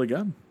better than Billy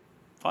Gunn.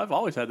 I've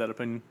always had that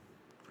opinion.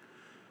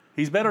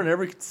 He's better in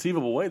every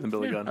conceivable way than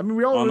Billy Gunn. I mean,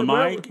 we always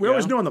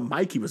knew on the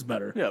mic he was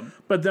better. Yeah.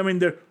 But I mean,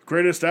 the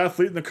greatest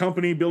athlete in the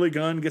company, Billy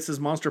Gunn, gets his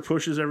monster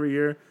pushes every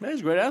year. Yeah, he's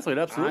a great athlete,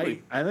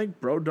 absolutely. I think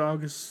Road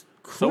Dogg is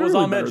So clearly was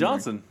better Ahmed than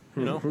Johnson.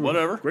 You know,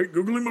 whatever. Great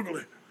googly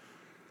moogly.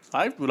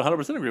 I would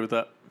 100% agree with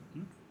that.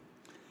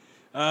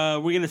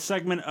 we get a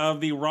segment of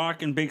The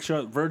Rock and Big Show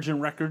at Virgin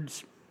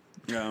Records.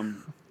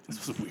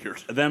 This was weird.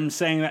 Them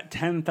saying that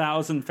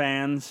 10,000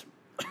 fans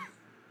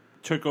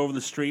took over the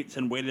streets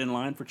and waited in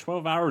line for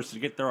 12 hours to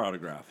get their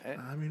autograph.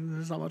 I mean,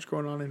 there's not much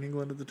going on in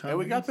England at the time. And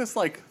we got this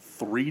like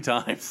 3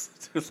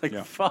 times. It's like,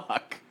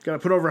 fuck. Got to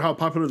put over how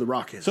popular The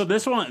Rock is. So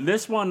this segment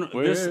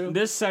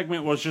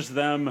was just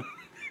them,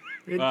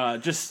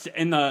 just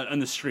in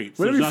the streets.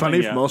 Wouldn't it There's be funny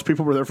nothing if most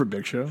people were there for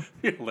Big Show?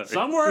 Hilarious.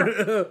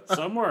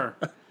 Somewhere.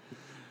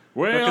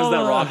 Well, Because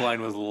that rock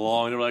line was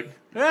long. They were like,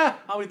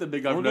 I'll eat the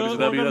big guy from we'll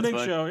go WCW. That's Big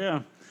fine. Show,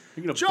 yeah.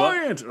 You gonna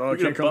Giant! Butt,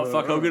 you gonna butt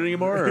fuck Hogan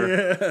anymore?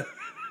 Or?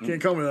 Can't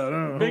call me that.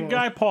 Oh, Big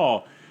guy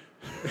Paul.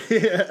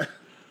 Yeah.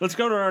 Let's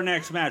go to our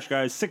next match,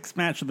 guys. 6th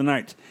match of the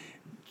night.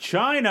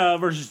 China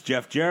versus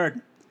Jeff Jarrett.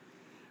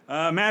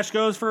 Match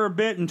goes for a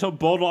bit until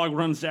Bulldog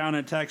runs down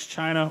and attacks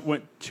China.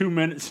 Went 2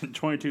 minutes and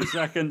 22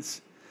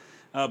 seconds.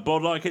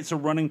 Bulldog hits a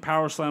running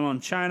power slam on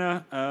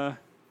China.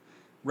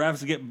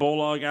 Refs get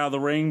Bulldog out of the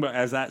ring, but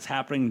as that's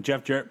happening,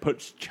 Jeff Jarrett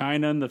puts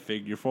China in the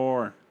figure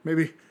 4.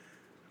 Maybe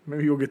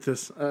you'll get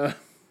this.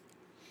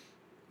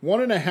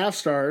 1.5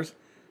 stars.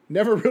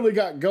 Never really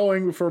got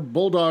going before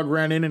Bulldog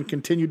ran in and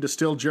continued to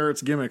steal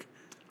Jarrett's gimmick.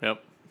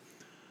 Yep.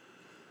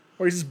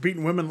 Or he's just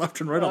beating women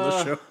left and right on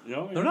this show.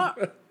 They're not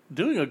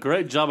doing a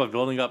great job of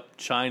building up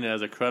China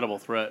as a credible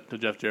threat to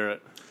Jeff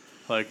Jarrett.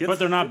 But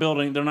they're not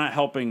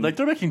helping. Like,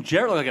 they're making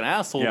Jarrett look like an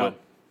asshole, Yeah. but,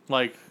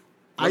 like,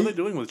 what are they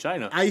doing with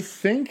China? I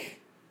think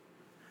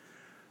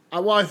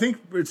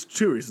it's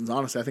 2 reasons,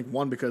 honestly. I think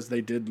one, because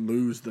they did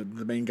lose the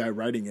main guy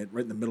writing it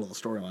right in the middle of the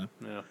storyline.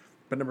 Yeah.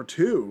 But number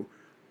 2,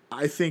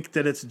 I think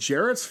that it's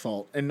Jarrett's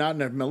fault, and not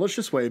in a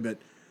malicious way, but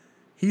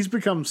he's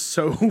become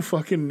so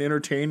fucking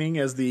entertaining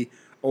as the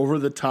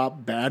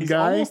over-the-top bad He's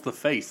guy. almost the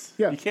face.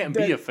 Yeah, He can't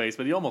be a face,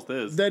 but he almost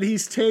is. That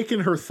he's taken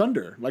her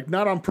thunder. Like,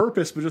 not on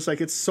purpose, but just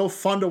like it's so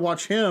fun to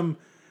watch him,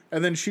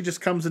 and then she just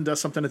comes and does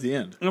something at the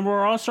end. And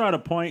we're also at a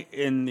point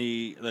in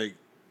the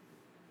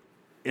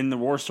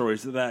war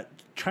stories that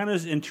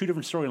China's in 2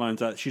 different storylines.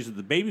 That she's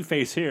the baby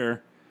face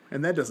here,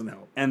 And that doesn't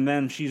help. and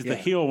then she's the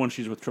heel when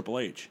she's with Triple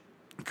H.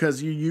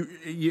 Because you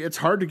it's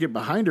hard to get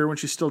behind her when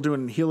she's still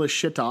doing heelish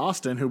shit to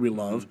Austin, who we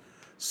love.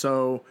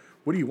 So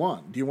what do you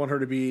want? Do you want her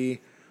to be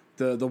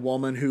the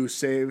woman who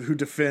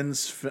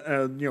defends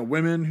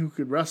women who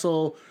could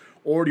wrestle,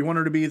 or do you want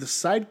her to be the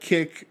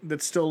sidekick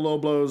that still low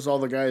blows all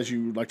the guys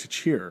you like to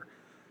cheer?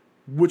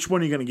 Which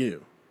one are you going to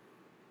do?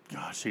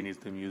 God, she needs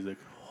the music.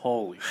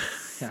 Holy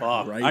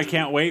fuck. Right? I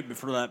can't wait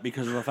for that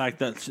because of the fact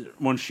that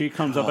when she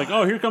comes up, like,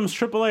 oh, here comes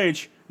Triple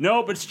H.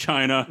 Nope, it's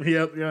China.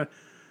 Yep. Yeah.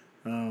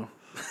 Oh.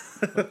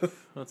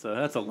 That's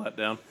a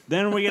letdown.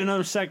 Then we get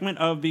another segment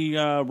of the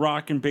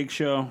Rock and Big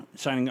Show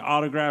signing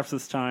autographs,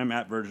 this time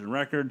at Virgin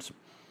Records.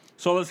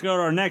 So let's go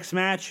to our next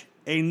match.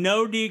 A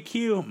no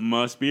DQ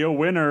must be a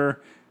winner.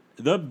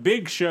 The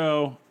Big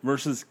Show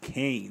versus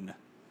Kane.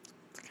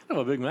 It's kind of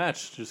a big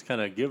match. Just kind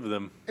of give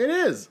them. It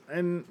is,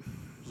 and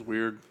It's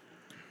weird.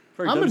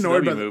 Very I'm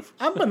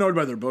WCW annoyed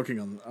by their booking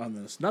on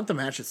this. Not the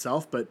match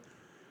itself, but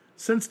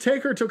since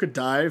Taker took a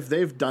dive,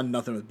 they've done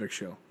nothing with Big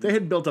Show. They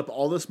had built up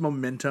all this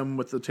momentum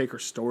with the Taker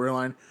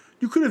storyline.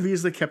 You could have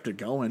easily kept it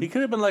going. He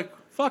could have been like,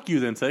 "Fuck you,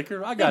 then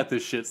Taker. I got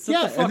this shit." Sit the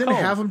Yeah, fuck and then home.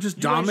 have him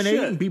just You ain't dominate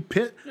shit. and be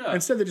pit. Yeah.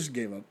 Instead, they just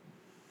gave up.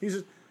 He's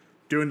just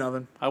doing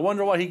nothing, I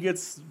wonder why he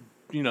gets,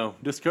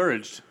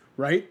 discouraged.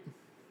 right?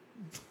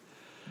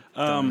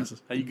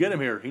 Dumbasses. How you get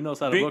him here? He knows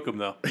how to book him,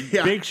 though.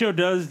 Yeah. Big Show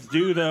does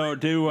do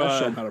I'll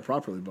show him how to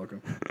properly book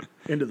him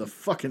into the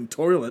fucking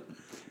toilet.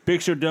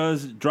 Big Show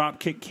does drop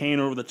kick Kane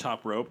over the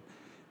top rope.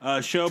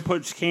 Show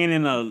puts Kane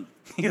in a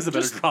He has a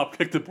better drop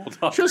kick than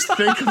Bulldog. Just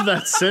think of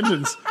that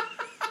sentence.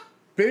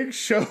 Big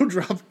Show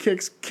drop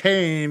kicks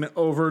Kane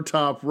over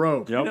top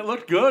rope. Yep. It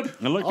looked good.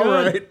 It looked All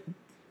good. right.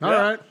 All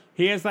Yeah. right.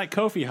 He has that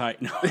Kofi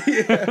height. No.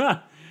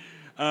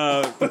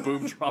 The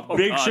boom drop. Oh,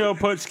 Big God. Show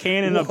puts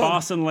Kane in a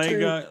Boston leg,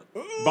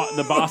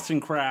 the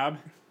Boston Crab.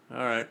 All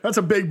right. That's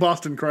a big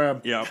Boston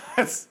crab. Yep.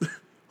 That's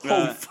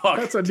holy fuck.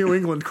 That's a New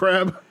England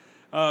crab.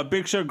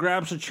 Big Show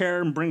grabs a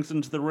chair and brings it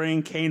into the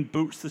ring. Kane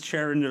boots the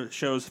chair into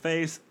Show's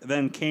face.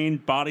 Then Kane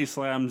body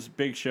slams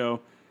Big Show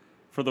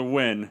for the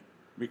win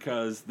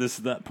because this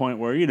is that point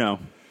where, No,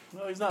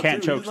 he's not.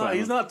 Can't choke he's slam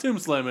he's him. not tomb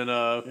slamming.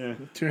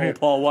 Yeah. Old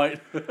Paul White.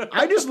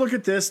 I just look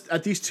at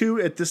these two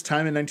at this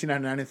time in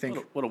 1999 and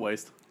think, What a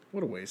waste.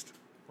 what a waste.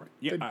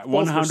 yeah, Both were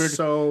 100,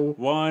 so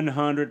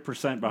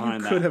 100%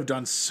 behind could that. have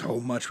done so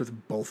much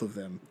with both of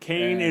them.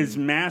 Kane And is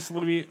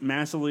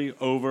massively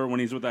over when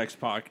he's with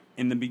X-Pac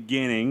in the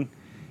beginning.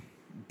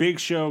 Big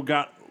Show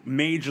got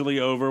majorly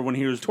over when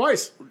he was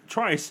twice,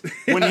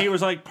 when he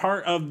was like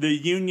part of the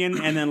Union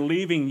and then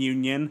leaving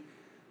Union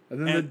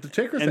and then the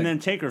Taker thing, and then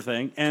Taker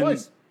thing and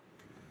twice,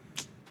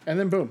 and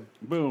then boom,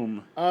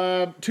 boom.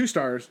 2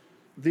 stars.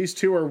 These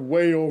two are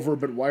way over,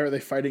 but why are they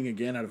fighting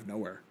again out of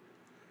nowhere?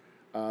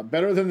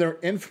 Better than their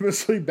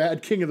infamously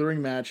bad King of the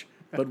Ring match,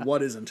 but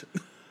what isn't?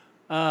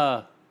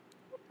 I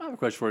have a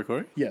question for you,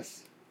 Corey.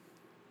 Yes.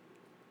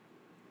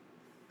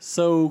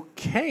 So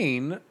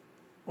Kane,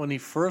 when he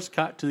first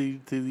got to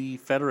the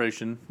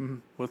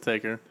Federation with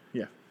Taker,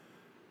 Yeah.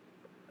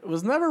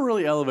 was never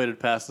really elevated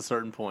past a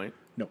certain point.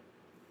 No.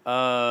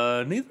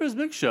 Neither is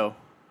Big Show.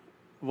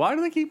 Why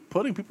do they keep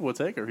putting people with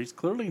Taker? He's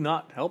clearly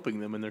not helping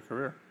them in their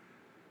career.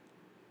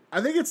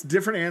 I think it's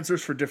different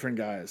answers for different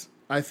guys.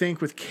 I think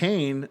with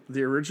Kane,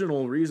 the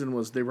original reason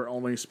was they were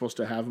only supposed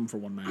to have him for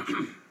one match.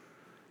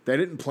 They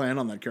didn't plan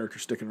on that character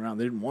sticking around.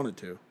 They didn't want it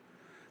to.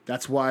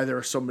 That's why there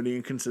are so many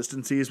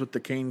inconsistencies with the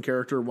Kane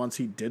character once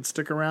he did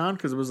stick around,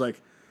 because it was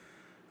like,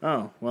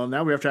 oh, well,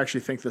 now we have to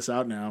actually think this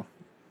out now.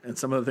 And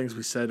some of the things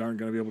we said aren't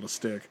going to be able to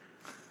stick.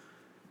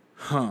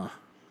 Huh.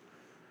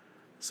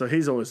 So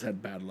he's always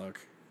had bad luck.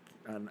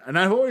 And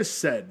I've always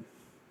said,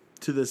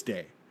 to this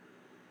day,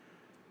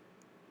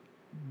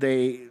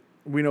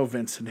 we know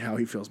Vince and how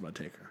he feels about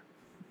Taker.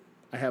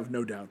 I have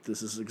no doubt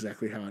this is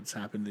exactly how it's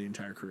happened the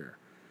entire career.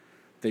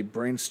 They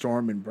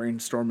brainstorm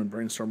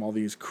all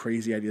these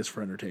crazy ideas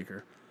for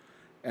Undertaker,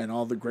 and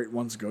all the great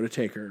ones go to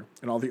Taker,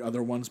 and all the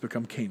other ones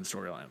become Kane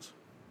storylines.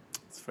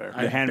 That's fair.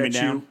 I hand me bet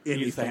down. you He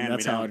used to anything. hand me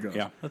That's how down. it goes.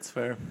 Yeah. That's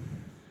fair.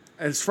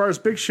 As far as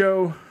Big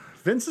Show,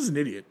 Vince is an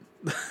idiot.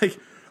 Like,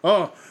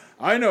 oh,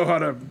 I know how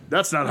to.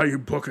 That's not how you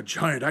book a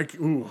giant.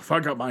 If I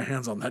got my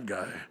hands on that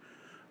guy,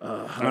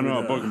 I don't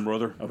know, book him,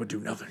 brother. I would do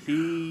nothing.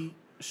 He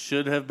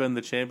should have been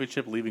the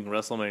championship leaving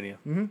WrestleMania.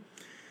 Mm-hmm.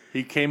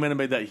 He came in and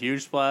made that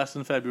huge splash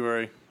in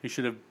February. He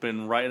should have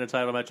been right in a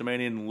title match at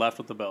Mania and left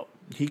with the belt.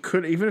 He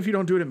could, even if you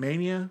don't do it at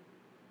Mania,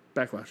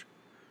 Backlash.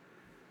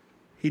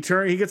 He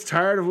gets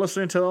tired of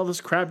listening to all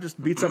this crap.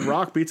 Just beats up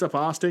Rock, beats up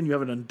Austin. You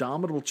have an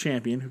indomitable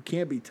champion who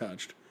can't be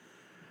touched.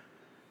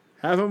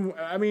 Have him.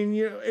 I mean,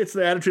 it's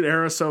the Attitude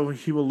Era, so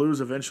he will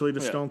lose eventually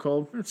to Stone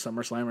Cold or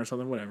SummerSlam or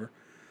something, whatever.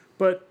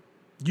 But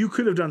you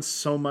could have done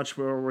so much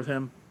more with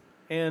him.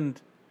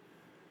 And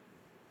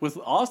with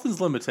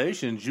Austin's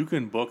limitations, you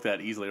can book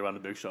that easily around a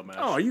Big Show match.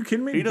 Oh, are you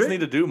kidding me? He doesn't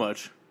need to do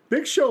much.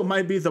 Big Show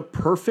might be the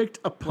perfect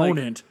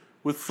opponent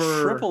With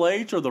for Triple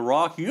H or The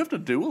Rock, you have to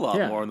do a lot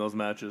Yeah. more in those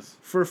matches.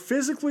 for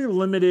physically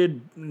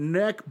limited,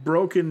 neck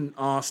broken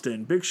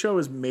Austin. Big Show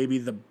is maybe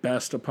the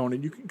best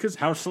opponent you can, because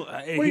what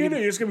are you gonna do?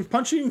 You're just gonna be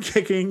punching and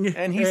kicking,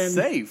 And he's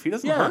safe. He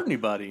doesn't Yeah. hurt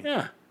anybody.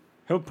 Yeah,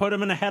 He'll put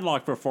him in a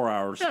headlock for 4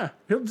 hours. yeah.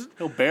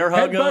 He'll bear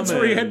hug him. Headbutts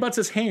where he and- headbutts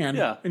his hand,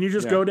 Yeah. and you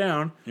just Yeah. go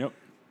down. Yep.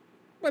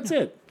 That's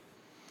it.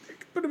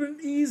 It would have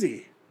been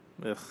easy.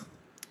 Ugh.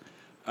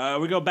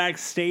 We go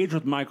backstage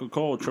with Michael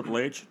Cole, Triple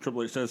H.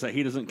 Triple H says that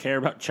he doesn't care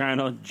about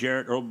China,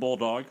 Jarrett, or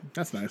Bulldog.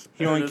 That's nice.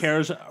 He only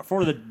cares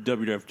for the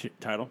WWF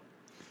title.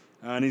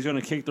 And he's going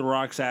to kick The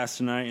Rock's ass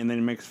tonight, and then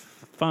he makes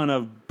fun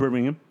of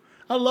Birmingham.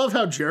 I love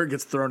how Jarrett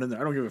gets thrown in there.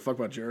 I don't give a fuck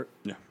about Jarrett.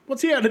 Yeah.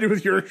 What's he had to do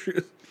with your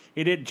issues?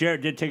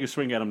 Jarrett did take a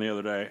swing at him the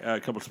other day, a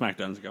couple of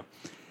SmackDowns ago.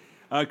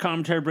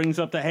 Commentary brings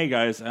up that, hey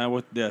guys,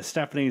 with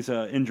Stephanie's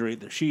injury,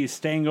 that she is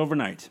staying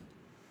overnight.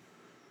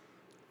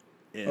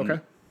 Okay.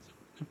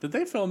 Did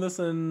they film this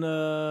in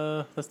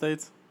the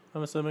States,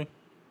 I'm assuming?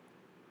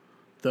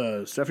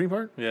 The Stephanie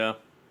part? Yeah.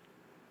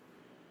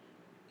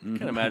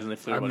 Can't imagine they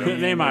flew. I over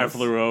mean, They might have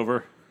flew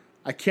over.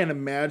 I can't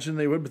imagine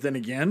they would, but then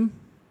again,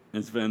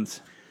 It's Vince.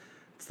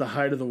 it's the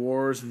height of the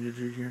wars, and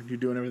you're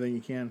doing everything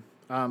you can.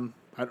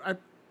 I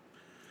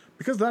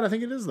because of that, I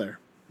think it is there.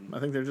 I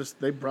think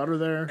they brought her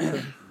there.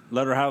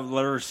 Let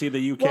her see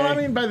the UK. Well, I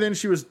mean, by then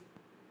she was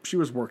she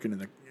was working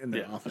in the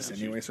Yeah, office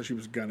yeah, anyway, so she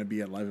was gonna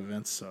be at live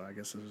events. So I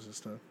guess it was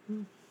just a.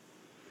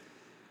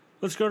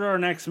 Let's go to our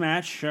next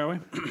match, shall we?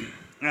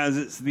 As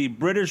it's the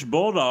British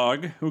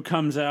Bulldog who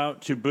comes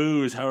out to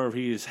booze. However,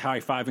 he's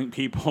high-fiving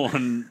people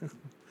and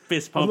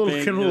fist I'm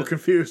pumping. a little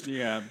confused.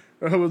 Yeah.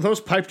 With those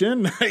piped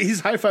in, he's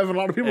high fiving a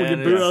lot of people And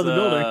get booed out of the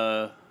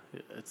building.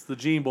 It's the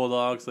Gene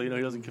Bulldog, so he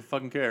doesn't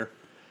fucking care.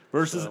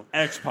 Versus So.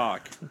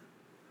 X-Pac.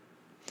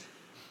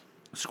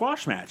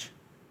 Squash match.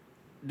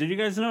 Did you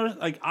guys notice?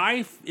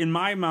 In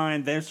my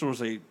mind, this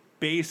was a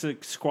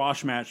basic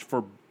squash match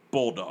for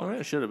Bulldog. Oh, yeah,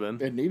 it should have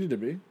been. It needed to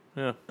be.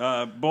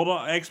 Yeah.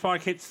 Bulldog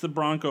X-Pac hits the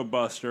Bronco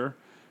Buster.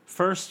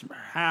 First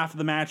half of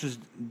the match is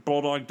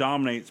Bulldog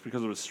dominates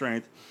because of his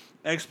strength.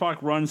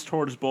 X-Pac runs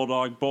towards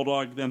Bulldog.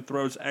 Bulldog then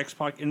throws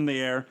X-Pac in the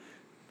air.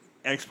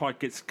 X-Pac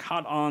gets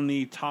caught on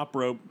the top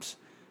ropes.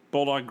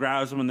 Bulldog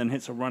grabs him and then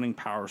hits a running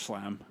power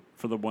slam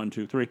for the 1,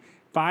 2, 3.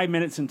 5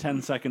 minutes and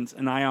 10 seconds,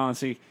 and I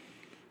honestly,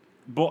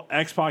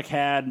 X-Pac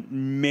had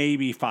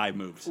maybe 5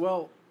 moves.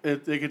 Well,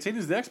 it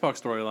continues the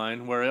Xbox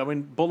storyline where,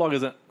 Bulldog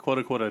isn't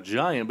quote-unquote a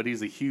giant, but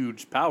he's a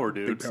huge power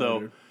dude. Big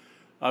power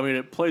dude.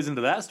 It plays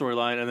into that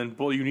storyline, and then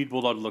you need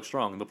Bulldog to look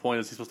strong. The point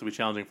is he's supposed to be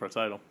challenging for a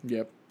title.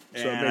 Yep.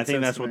 And I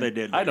think that's what they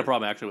did. I had no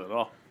problem actually with it at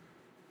all.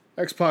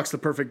 X-Pac's the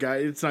perfect guy.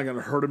 It's not going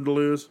to hurt him to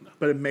lose,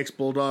 but it makes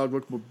Bulldog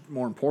look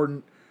more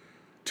important.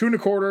 2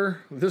 1/4.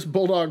 This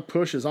Bulldog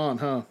push is on,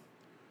 huh?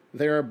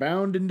 They are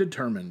bound and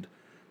determined.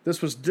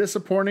 This was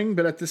disappointing,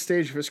 but at this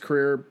stage of his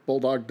career,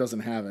 Bulldog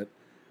doesn't have it,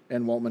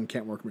 and Waltman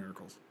can't work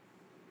miracles.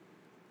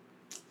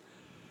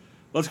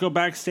 Let's go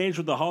backstage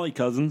with the Holly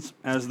cousins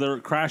as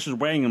Crash is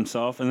weighing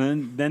himself,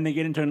 and then they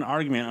get into an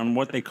argument on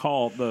what they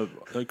call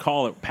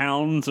it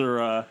pounds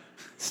or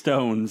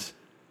stones.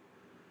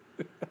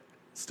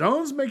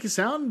 Stones make you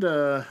sound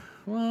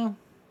well.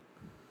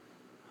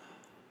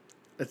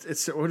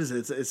 It's what is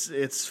it?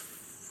 It's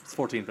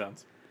 14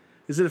 pounds.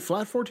 Is it a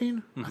flat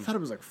 14? I thought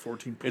it was like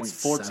 14.7.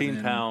 It's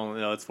 14 pounds.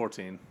 No, it's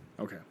 14.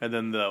 Okay. And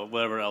then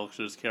whatever else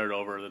is carried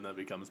over, then that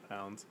becomes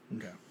pounds.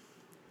 Okay.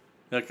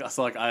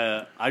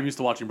 I'm used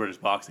to watching British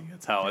boxing.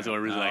 That's the only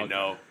reason I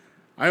know.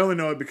 I only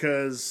know it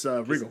because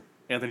Regal.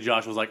 Anthony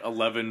Josh was like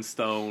 11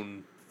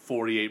 stone,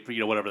 48,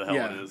 whatever the hell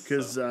it is.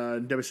 Because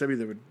in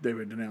WCW they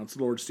would announce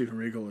Lord Stephen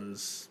Regal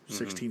is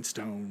 16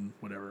 stone,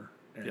 whatever.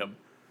 And, Yep.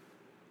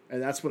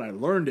 And that's when I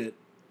learned it,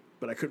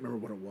 but I couldn't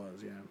remember what it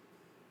was. Yeah.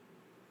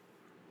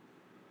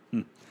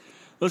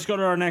 Let's go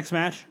to our next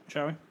match,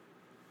 shall we?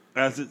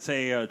 As it's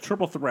a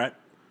triple threat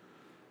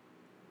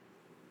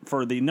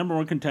for the number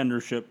 1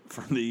 contendership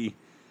for the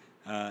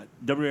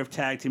WWF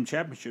Tag Team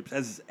Championships,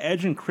 as it's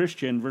Edge and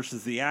Christian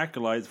versus the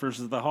Acolytes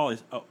versus the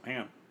Hollies. Oh, hang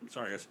on.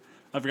 Sorry, guys.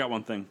 I forgot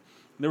one thing.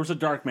 There was a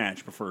dark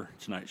match before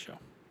tonight's show.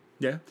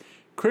 Yeah.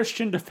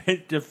 Christian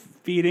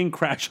defeating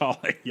Crash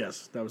Holly.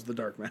 Yes, that was the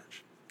dark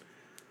match.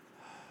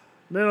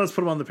 Then let's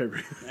put them on the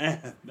paper.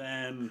 And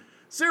then,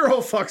 0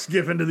 fucks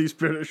given to these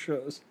British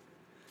shows.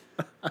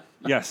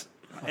 yes,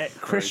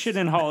 Christian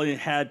and Holly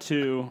had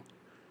to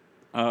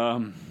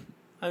work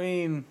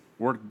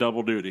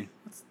double duty.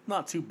 It's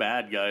not too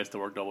bad, guys, to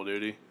work double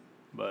duty,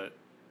 but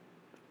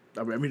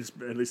At least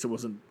it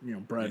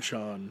wasn't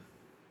Bradshaw and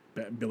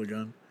Billy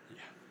Gunn.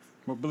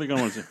 Well, Billy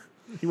Gunn was it.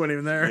 He wasn't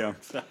even there.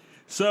 Yeah.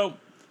 So,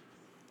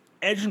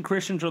 Edge and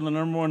Christian are the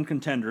number 1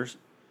 contenders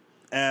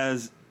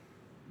as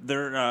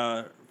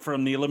they're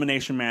from the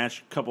elimination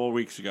match a couple of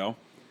weeks ago.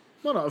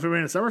 No, if we were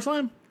in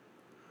SummerSlam,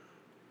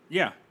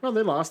 Yeah. well,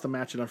 they lost the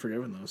match at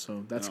Unforgiven though,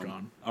 so that's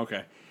gone.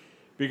 Okay.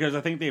 Because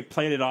I think they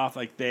played it off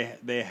like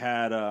they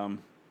had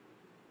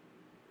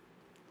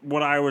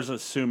what I was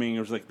assuming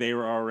was like they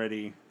were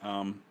already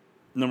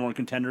number 1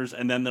 contenders,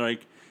 and then they're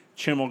like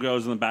Chimmel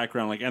goes in the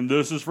background like, and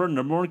this is for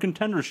number 1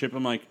 contendership.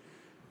 I'm like,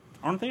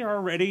 aren't they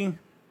already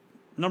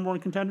number 1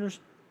 contenders?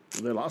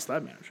 They lost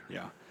that match.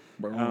 Yeah.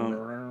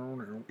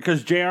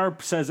 Because JR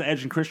says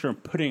Edge and Christian are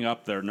putting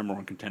up their number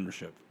 1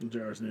 contendership.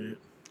 JR's an idiot.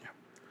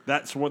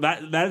 That's what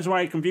that is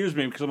why it confused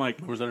me, because I'm like,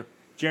 who's there?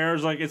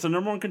 JR's like, it's a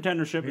number 1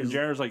 contendership, and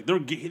JR's like,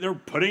 they're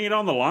putting it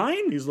on the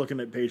line. He's looking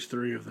at page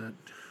 3 of that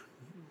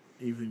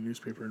evening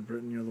newspaper in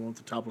Britain. The one with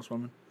the topless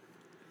woman.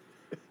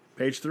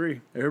 Page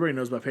 3. Everybody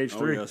knows about page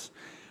 3. Oh, yes.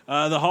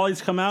 The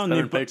Hollies come out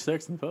and Page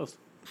 6 in the post.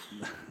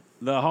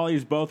 The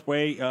Hollies both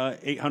weigh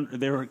 800.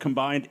 They were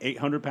combined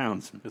 800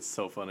 pounds. It's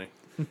so funny.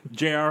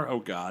 JR, oh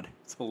god,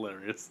 It's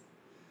hilarious.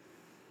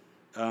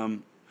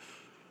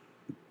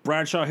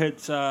 Bradshaw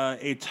hits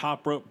a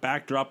top rope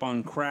backdrop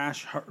on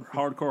Crash.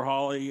 Hardcore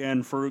Holly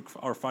and Farouk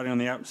are fighting on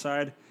the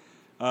outside.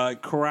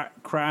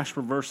 Crash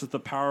reverses the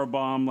power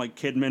bomb like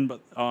Kidman,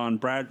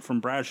 but from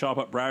Bradshaw.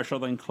 But Bradshaw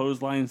then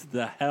clotheslines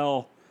the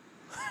hell.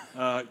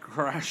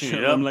 Crash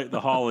to eliminate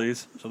the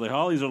Hollies, so the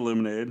Hollies are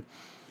eliminated.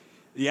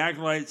 The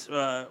Acolytes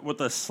with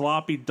a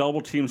sloppy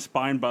double team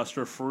spine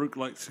buster. Farouk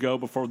lets go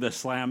before the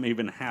slam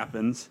even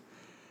happens.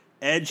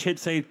 Edge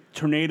hits a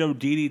tornado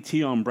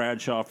DDT on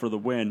Bradshaw for the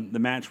win. The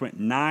match went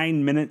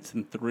 9 minutes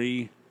and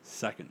 3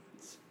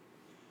 seconds.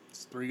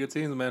 It's 3 good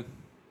teams, man.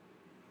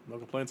 No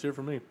complaints here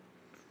from me.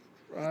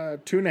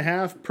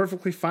 2.5,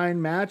 perfectly fine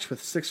match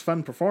with 6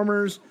 fun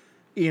performers.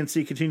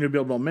 ENC continue to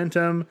build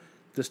momentum.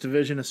 This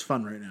division is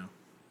fun right now.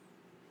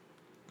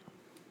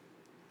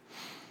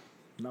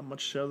 Not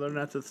much other than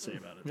that to say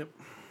about it. Yep.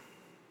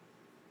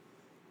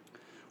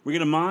 We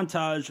get a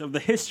montage of the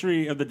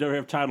history of the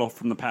WWF title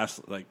from the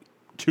past,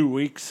 2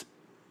 weeks.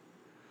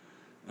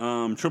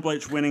 Triple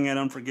H winning at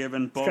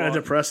Unforgiven. It's kind of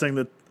depressing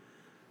that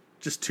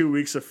just 2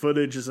 weeks of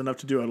footage is enough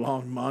to do a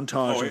long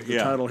montage of the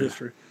title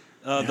history.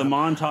 The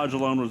montage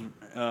alone was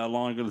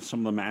longer than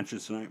some of the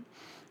matches tonight.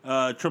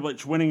 Triple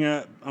H winning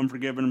at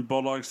Unforgiven.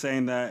 Bulldog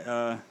saying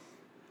that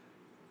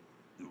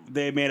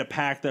they made a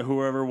pact that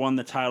whoever won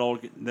the title,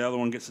 the other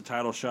one gets the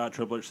title shot.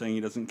 Triple H saying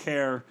he doesn't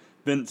care.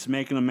 Vince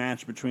making a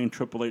match between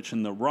Triple H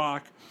and The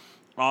Rock.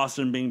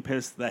 Austin being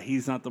pissed that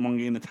he's not the one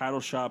getting the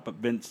title shot, but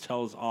Vince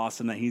tells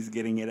Austin that he's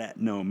getting it at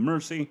No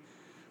Mercy.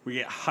 We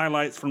get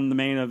highlights from the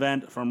main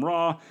event from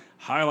Raw,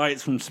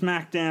 highlights from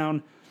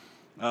SmackDown,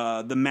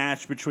 the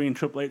match between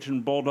Triple H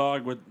and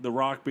Bulldog with The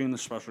Rock being the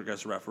special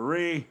guest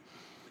referee.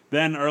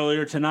 Then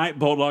earlier tonight,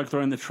 Bulldog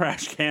throwing the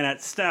trash can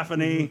at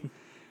Stephanie,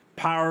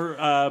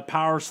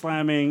 power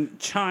slamming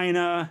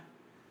Chyna.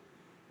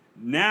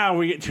 Now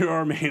we get to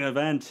our main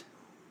event.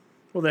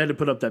 Well, they had to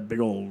put up that big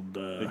old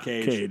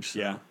cage. So.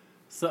 Yeah.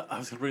 So I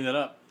was going to bring that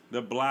up.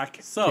 The black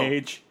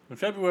cage. In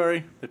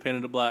February, they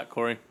painted it black,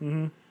 Corey.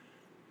 Mm-hmm.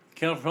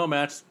 Count from home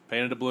match,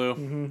 painted it blue.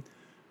 Mm-hmm.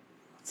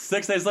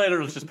 6 days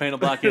later, let's just paint it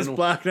black. It's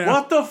black now.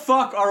 What the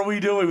fuck are we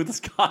doing with this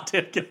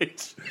goddamn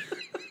cage?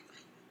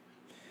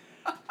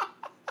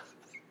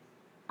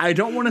 I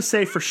don't want to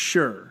say for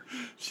sure.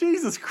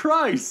 Jesus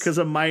Christ. Because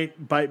it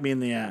might bite me in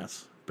the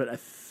ass. But I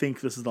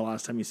think this is the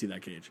last time you see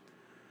that cage.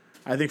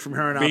 I think from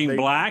here on out... Being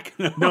black?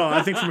 No,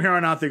 I think from here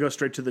on out they go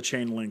straight to the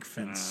chain link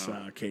fence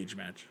cage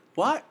match.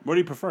 What? What do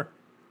you prefer?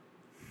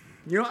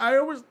 You know,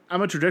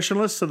 I'm a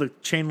traditionalist, so the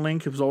chain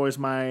link was always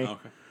my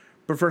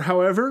preferred.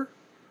 However,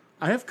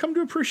 I have come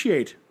to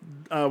appreciate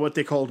what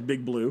they called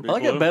Big Blue. I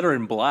like it better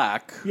in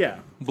black. Yeah.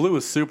 Blue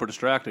is super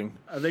distracting.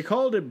 They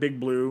called it Big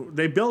Blue.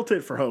 They built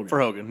it for Hogan.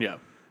 For Hogan, yeah.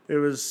 It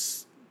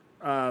was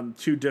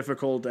too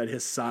difficult at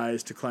his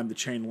size to climb the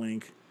chain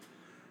link.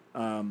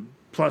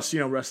 Plus,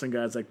 wrestling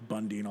guys like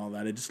Bundy and all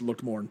that, it just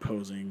looked more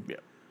imposing. Yeah.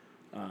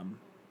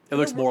 It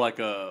looks more like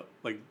a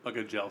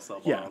gel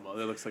cell. Yeah.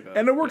 It looks like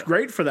and it worked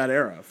great for that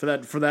era, for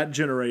that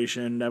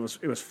generation. It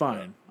was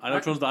fine. I know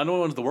which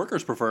ones the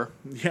workers prefer.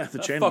 Yeah, the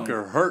That chain link.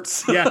 fucker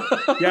hurts. Yeah.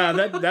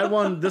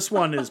 This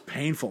one is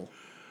painful.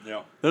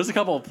 Yeah. There's a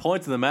couple of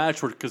points in the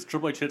match where because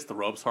Triple H hits the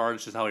ropes hard,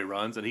 it's just how he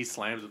runs, and he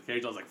slams the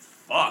cage. I was like,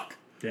 "Fuck,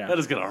 that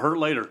is gonna hurt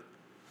later."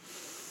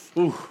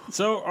 Ooh.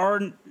 So our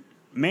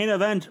main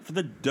event for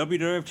the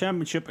WWF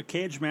Championship, a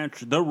cage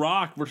match, The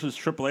Rock versus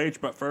Triple H.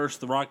 But first,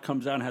 The Rock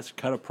comes out and has to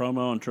cut a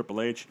promo on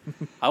Triple H.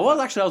 I was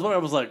wondering. I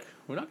was like,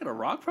 "We're not gonna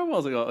Rock promo." I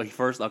was like, "Oh,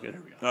 first, okay,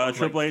 here we go."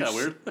 Triple H.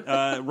 Weird.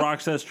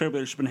 Rock says Triple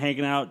H has been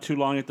hanging out too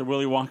long at the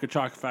Willy Wonka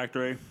Chocolate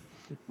Factory.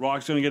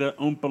 Rock's gonna get an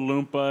Oompa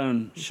Loompa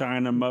and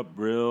shine him up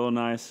real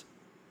nice,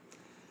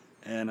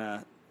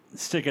 and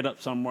stick it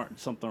up somewhere.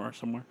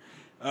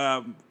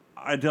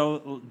 I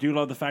do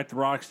love the fact that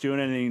Rock's doing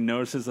it and he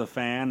notices a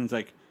fan and it's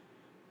like,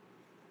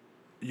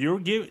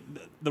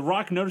 The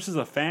Rock notices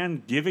a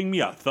fan giving me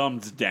a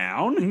thumbs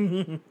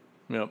down?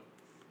 Yep.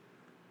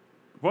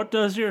 What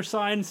does your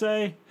sign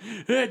say?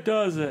 It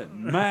doesn't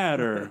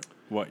matter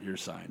what your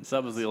sign says. So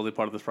that was the only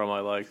part of this promo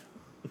I liked.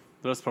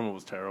 The rest of the promo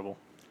was terrible.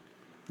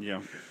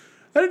 Yeah.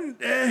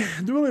 The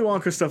Willy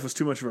Wonka stuff was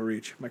too much of a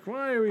reach. I'm like,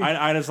 why are we...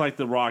 I just like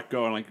The Rock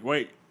going like,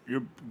 wait,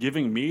 you're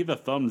giving me the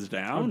thumbs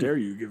down? How dare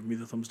you give me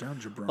the thumbs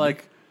down, jabron?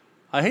 Like,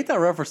 I hate that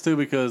reference too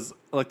because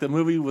like the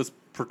movie was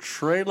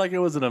portrayed like it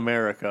was in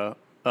America.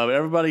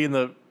 Everybody in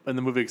the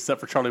movie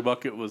except for Charlie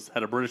Bucket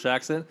had a British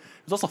accent.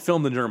 It was also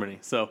filmed in Germany,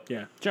 so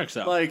yeah, checks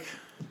out. Like,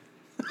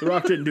 The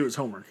Rock didn't do his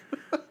homework.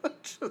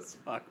 Just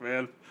fuck,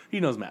 man.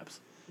 He knows maps.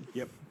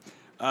 Yep.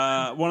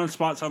 One of the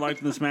spots I liked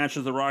in this match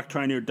is The Rock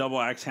trying to do a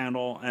double axe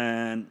handle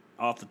and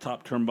off the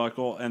top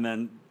turnbuckle, and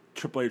then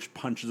Triple H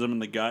punches him in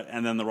the gut,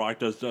 and then The Rock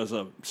does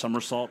a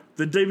somersault.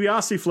 The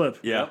DiBiase flip.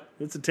 Yeah.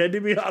 It's a Ted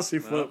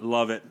DiBiase flip.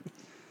 Love it.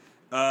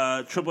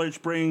 Triple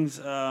H brings...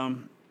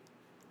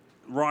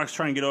 Rock's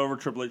trying to get over.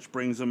 Triple H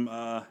brings him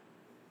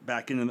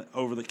back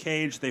over the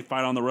cage. They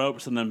fight on the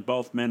ropes, and then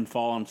both men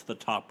fall onto the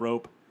top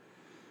rope.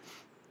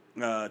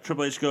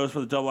 Triple H goes for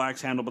the double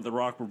axe handle, but The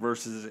Rock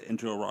reverses it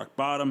into a rock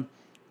bottom.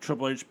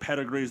 Triple H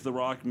pedigrees The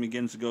Rock and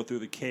begins to go through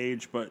the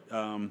cage, but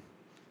where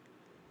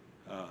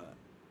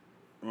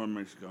am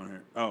I going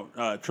here?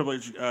 Triple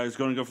H is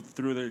going to go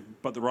through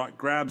but The Rock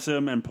grabs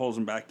him and pulls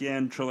him back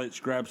in. Triple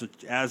H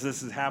as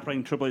this is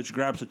happening, Triple H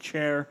grabs a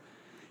chair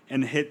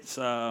and hits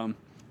The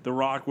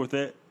Rock with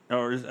it,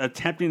 or is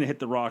attempting to hit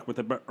The Rock with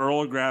it, but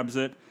Earl grabs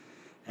it,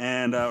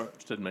 and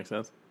Which didn't make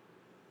sense.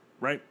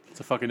 Right, it's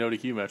a fucking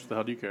ODQ match. What the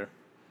hell do you care?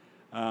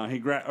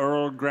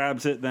 Earl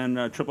grabs it,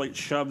 then Triple H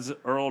shoves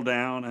Earl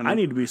down. And I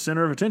need to be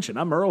center of attention.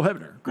 I'm Earl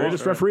Hebner,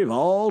 greatest referee of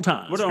all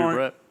time. Well, don't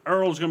worry.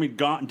 Earl's going to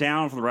be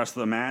down for the rest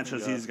of the match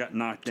as he's got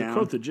knocked down. To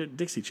quote the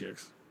Dixie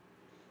Chicks,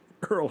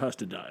 Earl has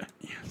to die.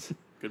 Yes.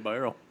 Goodbye,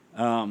 Earl.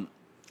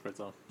 Great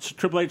song. So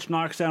Triple H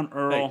knocks down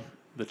Earl. Hey,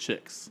 the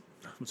Chicks.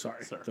 I'm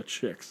sorry. Sir. The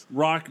chicks.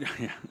 Rock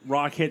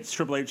hits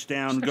Triple H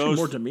down. Actually Goes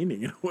more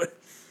demeaning in a way.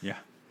 yeah.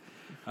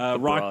 Rock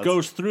broads.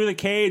 goes through the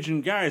cage,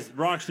 and guys,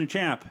 Rock's new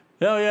champ.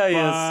 Hell yeah, he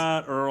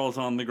is. But Earl's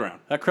on the ground.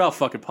 That crowd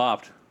fucking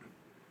popped.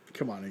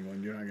 Come on,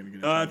 England. You're not going to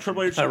get a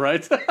Triple H. All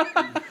right.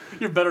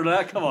 You're better than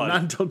that. Come on. Not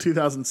until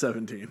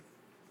 2017.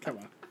 Come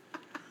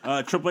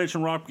on. Triple H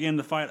and Rock begin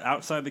to fight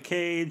outside the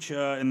cage.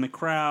 In the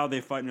crowd,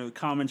 they fight near the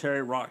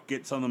commentary. Rock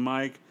gets on the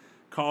mic,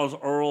 calls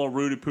Earl a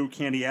Rudy Poo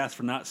candy ass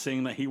for not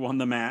saying that he won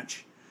the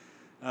match.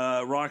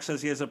 Rock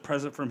says he has a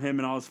present from him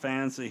and all his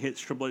fans. So he hits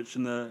Triple H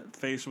in the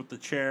face with the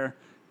chair.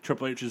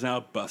 Triple H is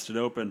now busted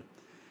open.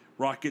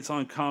 Rock gets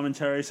on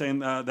commentary saying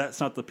that's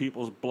not the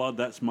people's blood,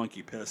 that's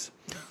monkey piss.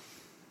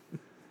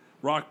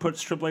 Rock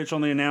puts Triple H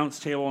on the announce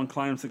table and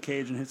climbs the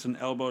cage and hits an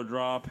elbow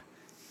drop,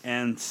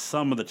 and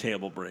some of the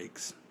table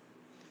breaks.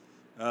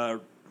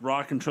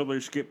 Rock and Triple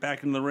H get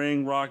back in the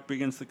ring. Rock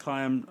begins to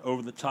climb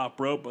over the top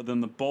rope, but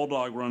then the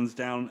Bulldog runs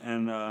down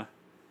and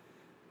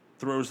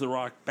throws the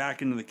Rock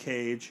back into the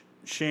cage.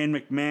 Shane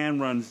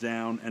McMahon runs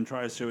down and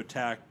tries to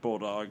attack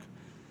Bulldog,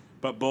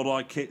 but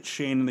Bulldog hits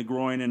Shane in the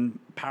groin and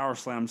power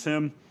slams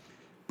him.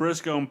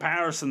 Briscoe and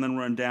Patterson then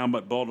run down,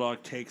 but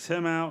Bulldog takes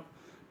him out.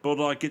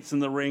 Bulldog gets in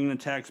the ring and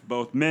attacks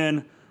both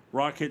men.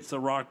 Rock hits the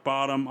rock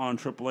bottom on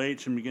Triple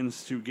H and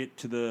begins to get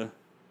to the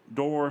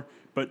door,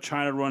 but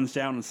China runs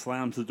down and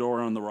slams the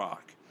door on the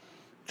Rock.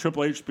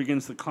 Triple H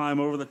begins to climb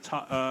over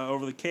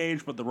the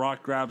cage, but the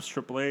Rock grabs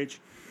Triple H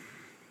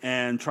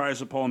and tries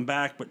to pull him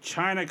back, but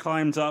China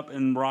climbs up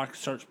and Rock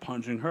starts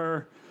punching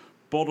her.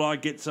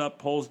 Bulldog gets up,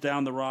 pulls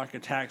down the Rock,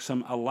 attacks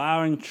him,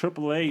 allowing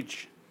Triple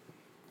H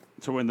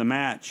to win the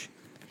match.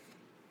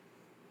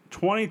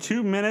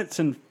 22 minutes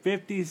and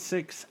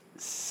 56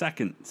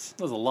 seconds.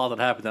 There's a lot that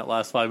happened that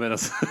last 5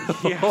 minutes.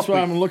 That's why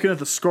I'm looking at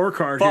the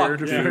scorecard here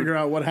to dude. figure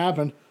out what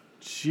happened.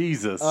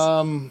 Jesus.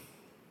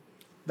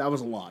 That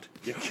was a lot.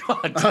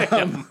 God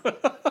damn.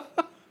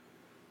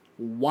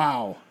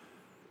 Wow.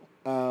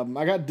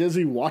 I got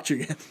dizzy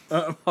watching it.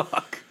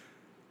 Fuck.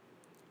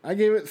 I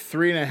gave it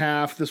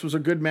 3.5. This was a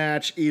good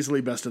match,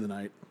 easily best of the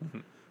night.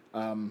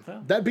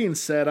 That being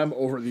said, I'm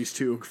over these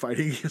two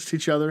fighting against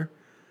each other.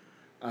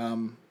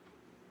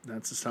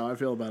 That's just how I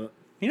feel about it.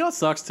 You know what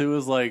sucks too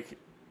is like,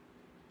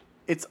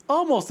 it's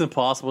almost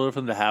impossible for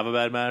them to have a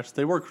bad match.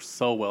 They work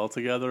so well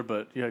together,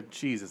 but yeah,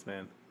 Jesus,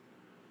 man.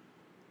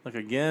 Like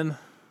again,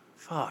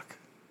 fuck.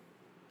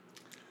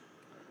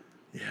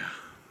 Yeah.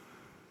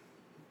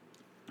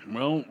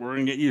 Well, we're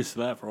going to get used to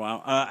that for a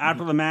while.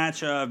 After the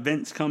match,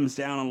 Vince comes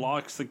down and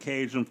locks the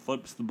cage and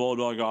flips the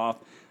Bulldog off,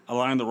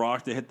 allowing the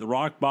Rock to hit the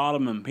rock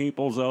bottom and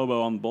People's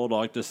elbow on the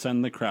Bulldog to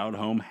send the crowd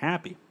home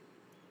happy.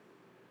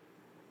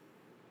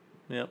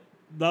 Yep.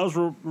 That was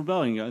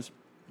Rebellion, guys.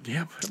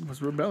 Yep, it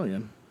was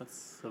Rebellion.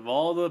 That's of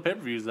all the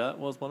pay-per-views, that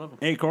was one of them.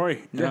 Hey,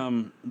 Corey, Yeah.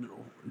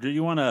 do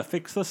you want to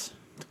fix this?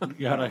 You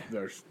gotta,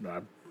 There's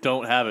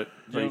Don't have it.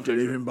 didn't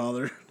even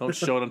bother. Don't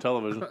show it on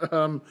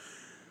television.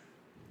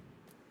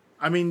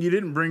 I mean, you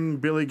didn't bring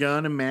Billy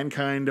Gunn and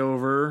Mankind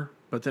over,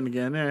 but then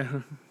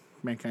again,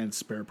 Mankind's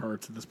spare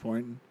parts at this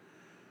point.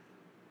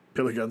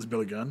 Billy Gunn's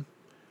Billy Gunn.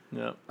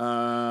 Yeah.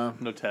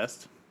 No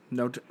test.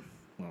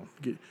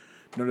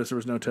 Notice there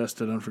was no test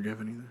at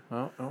Unforgiven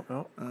either.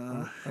 Oh.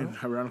 And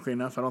ironically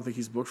enough, I don't think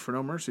he's booked for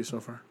No Mercy so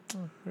far.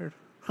 Weird.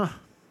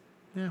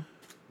 Yeah.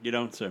 you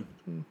don't, sir.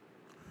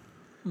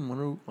 I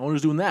wonder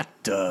who's doing that.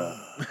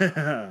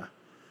 There's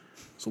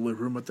only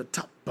room at the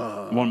top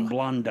One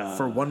blonde.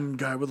 for one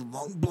guy with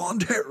long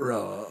blonde hair.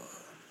 $2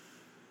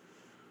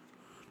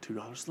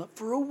 left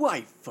for a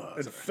wife.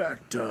 In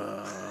fact,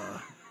 I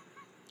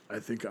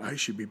think I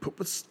should be put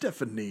with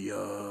Stephanie.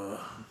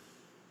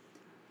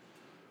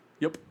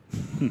 Yep.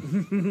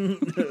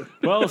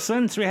 Well,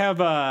 since we have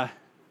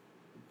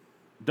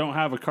don't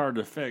have a card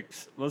to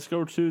fix, let's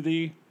go to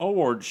the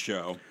awards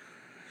show.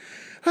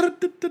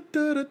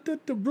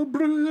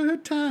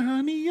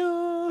 Britannia.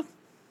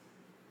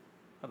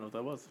 I don't know what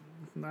that was.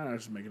 Nah, I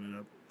was just making it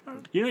up.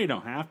 You know you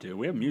don't have to.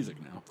 We have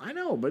music now. I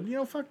know, but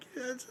fuck,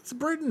 it's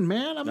Britain,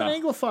 man. I'm No.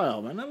 an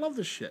Anglophile, man. I love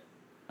this shit.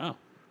 Oh,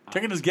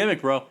 Taking his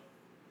gimmick, bro.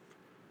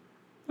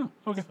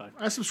 okay. Fine.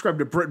 I subscribe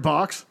to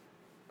BritBox.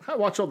 I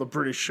watch all the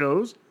British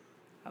shows.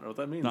 I don't know what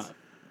that means. No.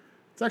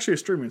 It's actually a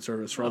streaming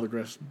service for all the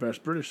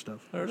best British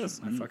stuff. There it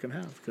is. I fucking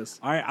have because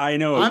I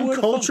know. Of, I'm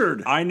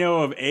cultured. I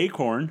know of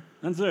Acorn.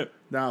 That's it.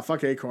 Nah,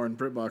 fuck Acorn.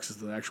 BritBox is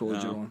the actual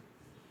legit one.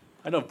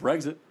 I know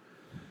Brexit.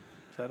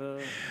 Is that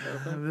a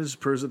And this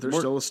proves that they're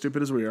still as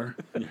stupid as we are.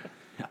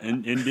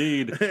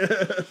 Indeed.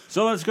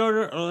 So let's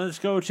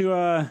go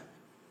to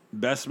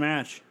best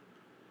match.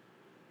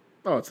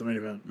 Oh, it's the main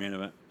event. Main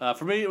event.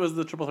 for me, it was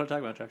the triple threat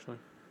tag match, actually.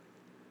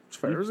 It's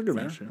fair. It was a good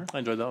match. Yeah. I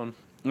enjoyed that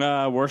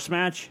one. Worst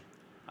match.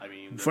 I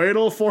mean,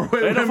 Fatal four-way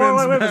Fatal women's,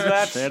 four-way women's match.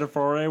 match. Fatal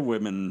 4-way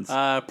women's.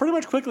 pretty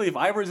much quickly, if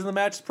Ivory's in the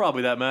match, it's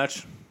probably that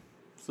match.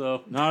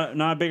 So, Not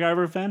a big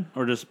Ivory fan,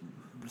 or just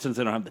since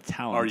they don't have the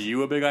talent. are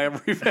you a big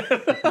Ivory fan?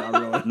 Not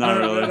really. Not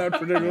really. Not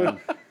particularly.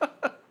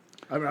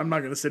 I'm not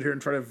going to sit here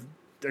and try to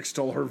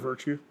extol her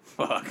virtue.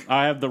 Fuck.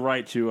 I have the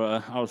right to.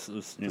 I was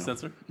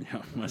Censor?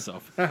 Yeah,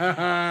 myself.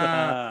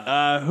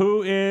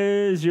 Who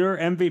is your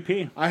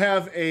MVP? I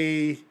have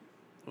a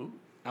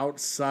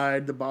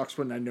outside the box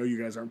one I know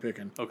you guys aren't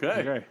picking. Okay.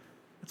 Okay.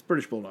 It's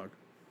British Bulldog.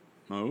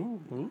 Oh,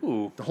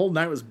 Ooh. The whole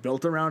night was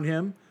built around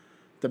him.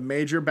 The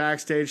major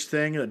backstage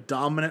thing, the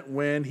dominant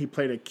win. He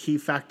played a key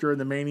factor in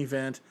the main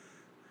event.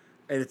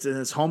 And it's in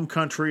his home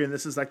country, and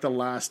this is like the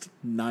last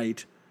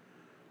night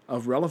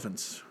of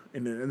relevance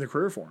in the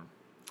career for him.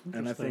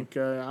 And I think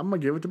I'm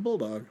going to give it to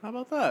Bulldog. How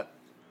about that?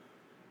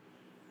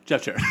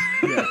 Jeff Jarrett.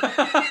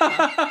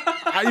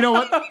 You know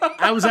what?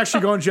 I was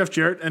actually going Jeff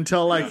Jarrett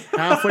until like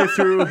halfway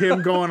through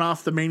him going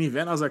off the main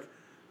event. I was like,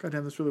 God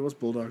damn, this really was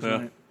Bulldogs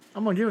tonight.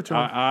 I'm going to give it to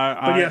him.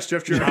 But yes,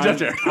 Jeff Jarrett. Jeff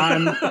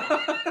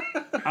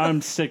Jarrett.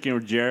 I'm sticking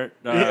with Jarrett.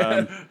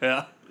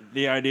 Yeah.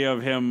 The idea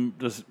of him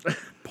just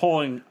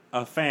pulling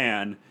a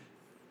fan,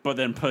 but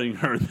then putting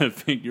her in the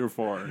figure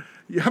four.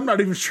 Yeah, I'm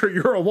not even sure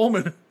you're a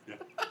woman.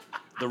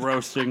 The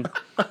roasting.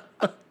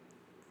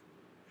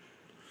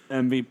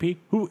 MVP.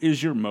 Who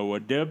is your Moa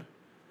Dib?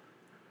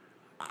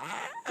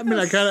 I mean,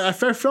 I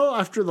felt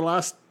after the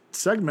last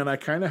segment, I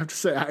kind of have to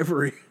say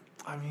Ivory.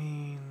 I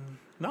mean,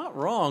 not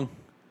wrong.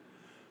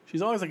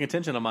 She's always a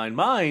contention of mine.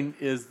 Mine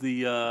is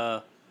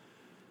the.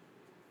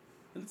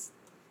 It's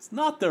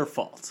not their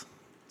fault.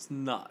 It's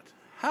not.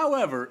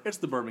 However, it's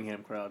the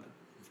Birmingham crowd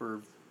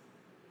for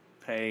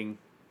paying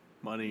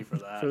money for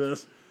that. For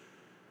this.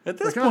 At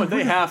this Like, point,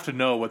 they have to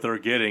know what they're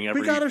getting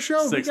every We got a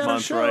show. 6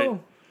 months, right?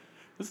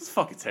 This is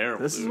fucking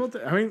terrible. This is dude.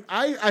 what I mean.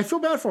 I feel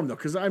bad for him though,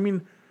 because I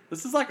mean,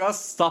 This is like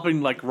us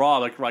stopping like Raw,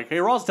 like hey,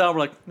 Raw's down.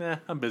 We're like, nah,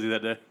 I'm busy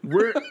that day.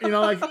 we're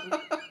like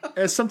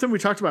as something we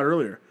talked about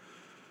earlier.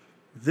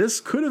 This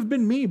could have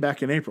been me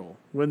back in April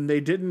when they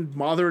didn't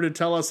bother to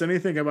tell us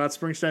anything about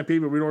Spring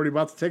Stampede, but we'd already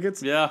bought the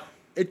tickets. Yeah,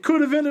 It could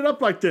have ended up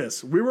like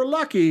this. We were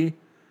lucky,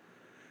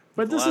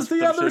 but this is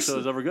the other. show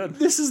is ever good.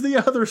 This is the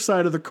other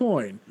side of the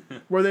coin,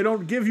 where they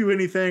don't give you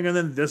anything, and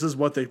then this is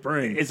what they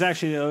bring. It's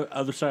actually the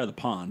other side of the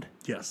pond.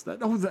 Yes, that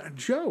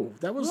Joe,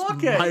 that was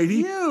Look at mighty.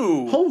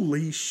 you.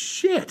 Holy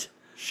shit!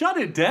 Shut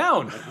it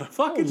down.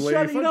 Fucking Holy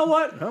shut it. You know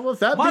what? Well,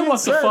 with that My being what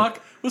the said-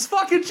 fuck was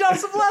fucking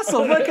Joseph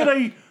Lessel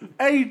making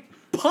a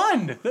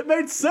pun that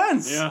made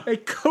sense. Yeah. A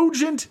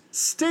cogent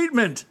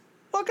statement.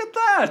 Look at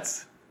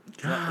that.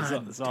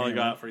 That's all I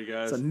got for you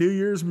guys. It's a New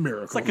Year's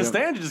miracle. It's like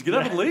Costanza, just get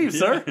up and leave,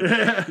 sir.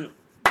 Good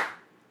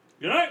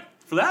night.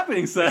 For that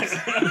being said,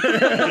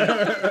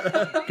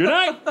 Good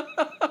night.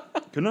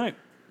 Good night.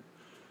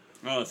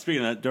 Oh,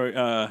 speaking of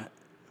that,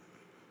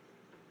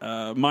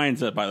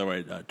 mine's by the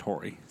way,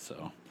 Tori.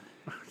 So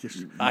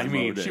I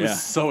mean, she yeah.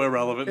 was so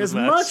irrelevant in As this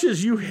match. much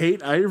as you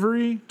hate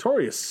Ivory,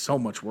 Tori is so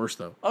much worse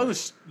though. Oh,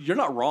 you're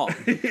not wrong.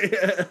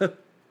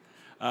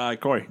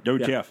 Corey,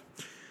 WTF?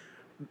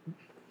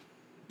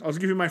 I'll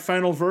give you my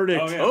final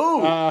verdict.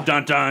 Oh,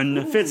 Dun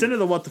dun. Fits into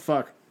the what the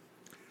fuck.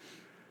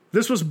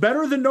 This was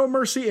better than No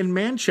Mercy in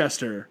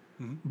Manchester,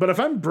 but if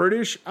I'm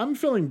British, I'm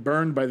feeling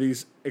burned by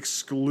these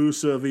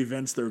exclusive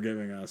events they're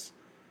giving us.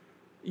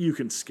 You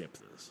can skip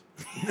this.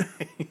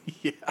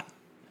 yeah.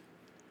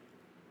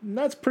 And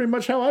that's pretty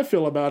much how I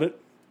feel about it.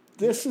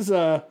 This is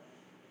this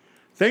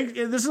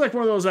is like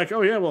one of those like,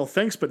 oh yeah, well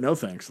thanks but no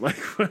thanks. Like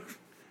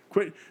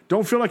quit.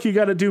 Don't feel like you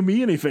got to do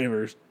me any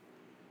favors.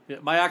 Yeah,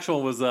 my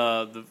actual was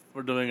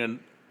we're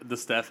doing the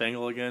Steph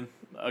angle again.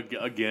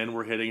 Again,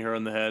 we're hitting her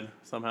in the head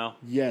somehow.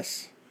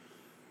 Yes.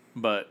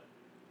 But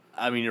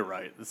I mean, you're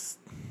right.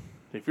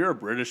 If you're a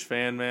British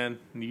fan, man,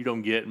 you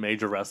don't get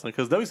major wrestling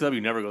because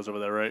WCW never goes over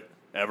there, right?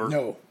 Ever.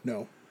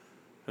 No.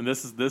 And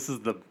this is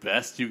the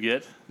best you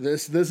get.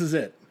 This is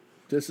it.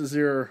 This is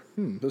your.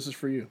 This is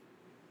for you.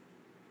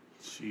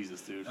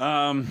 Jesus, dude.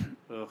 Um,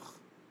 Ugh.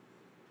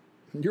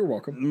 You're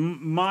welcome.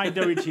 my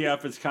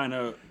WTF is kind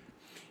of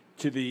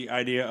to the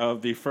idea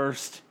of the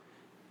first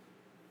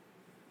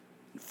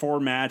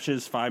 5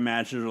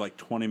 matches are like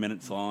 20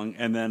 minutes long,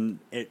 and then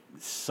it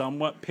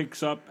somewhat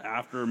picks up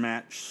after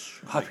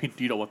match. I mean,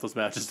 you don't want those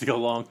matches to go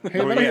long.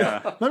 Hey,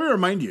 let me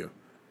remind you,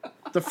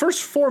 the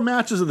first 4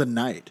 matches of the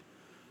night.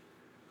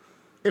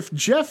 If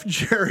Jeff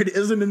Jarrett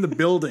isn't in the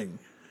building,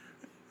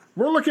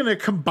 we're looking at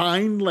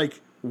combined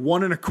like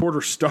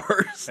 1.25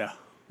 stars. Yeah.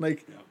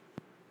 Like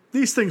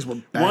these things were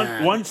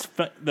bad. Once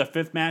the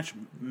 5th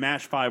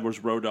match 5 was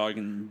Road Dogg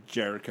and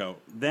Jericho.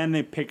 Then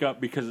they pick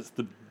up because it's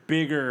the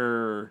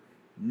bigger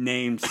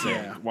namesake.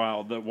 Yeah.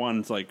 While the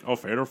one's like,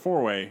 Fatal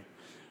 4-Way.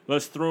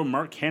 Let's throw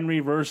Mark Henry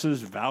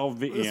versus Val.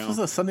 This was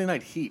a Sunday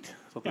Night Heat.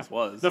 That's what this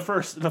was.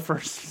 The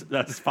first.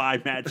 That's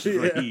 5 matches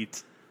for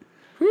Heat.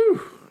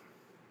 Whew.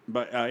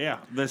 But yeah,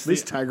 At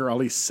least Tiger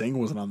Ali Singh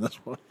wasn't on this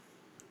one.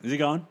 Is he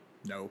gone?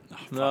 No.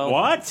 no.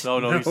 What?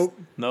 No,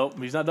 Nope.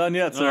 He's not done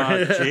yet,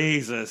 sir. Oh,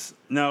 Jesus.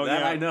 No,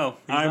 That yeah, I know.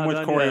 He's I'm not with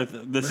done Corey.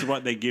 yet. This is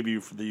what they give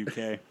you for the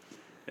UK.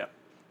 Yep.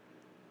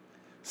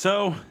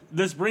 So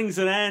this brings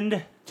an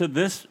end to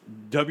this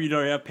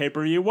WWF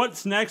pay-per-view.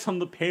 What's next on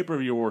the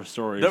pay-per-view war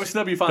stories?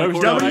 WCW Final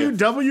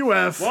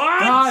WWF. What?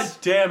 God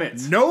damn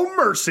it. No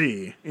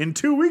Mercy in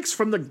 2 weeks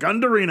from the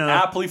Gund Arena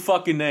Aptly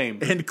fucking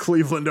named. in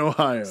Cleveland,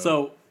 Ohio.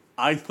 So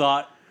I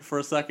thought for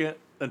a second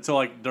until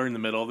like during the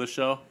middle of the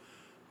show,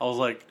 I was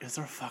like, "Is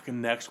there a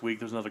fucking next week?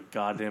 There's another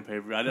goddamn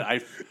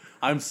pay-per-view."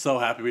 I'm so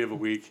happy we have a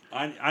week.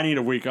 I need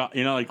a week off.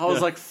 You know, like I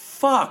was like,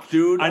 "Fuck,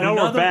 dude!" I know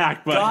we're another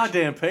back, but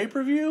goddamn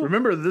pay-per-view.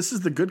 Remember, this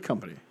is the good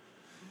company.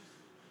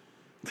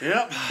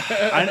 Yep.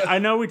 I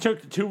know we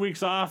took 2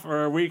 weeks off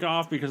or a week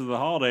off because of the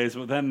holidays,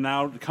 but then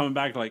now coming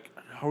back, like,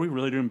 are we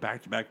really doing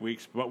back-to-back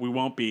weeks? But we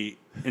won't be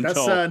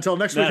until until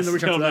next week and the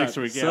week after that. next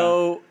week. Yeah.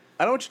 So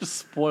I don't want you to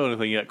spoil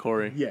anything yet,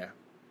 Corey. Yeah.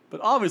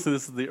 But obviously,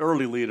 this is the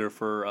early leader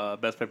for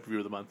best pay-per-view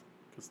of the month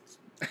because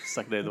it's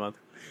second day of the month.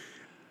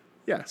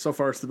 Yeah, so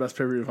far it's the best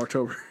pay-per-view of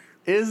October.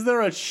 Is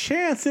there a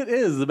chance it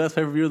is the best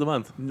pay-per-view of the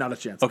month? Not a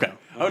chance. Okay.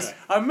 No.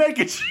 I'm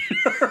making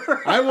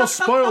sure. I will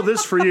spoil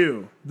this for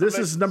you. This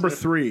is number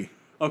 3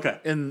 Okay.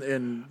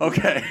 in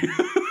Okay.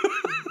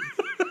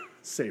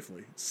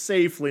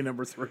 safely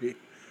number 3.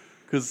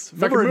 Because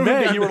I could remember in move it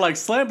May, down you were to- like,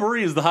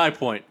 Slamboree is the high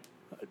point.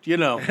 You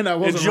know. And I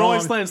wasn't enjoy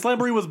wrong.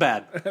 Slamboree was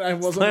bad. And I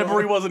wasn't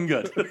Slamboree wrong. wasn't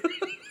good.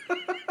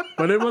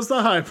 But it was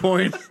the high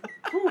point.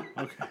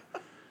 Okay.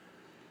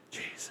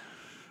 Jeez.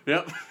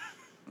 Yep.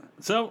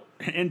 So,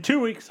 in 2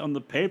 weeks on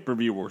the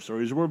pay-per-view War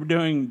Stories, we're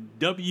doing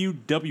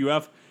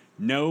WWF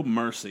No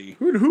Mercy.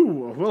 Who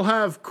we'll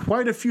have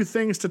quite a few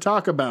things to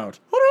talk about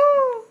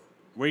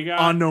We got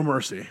on No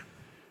Mercy.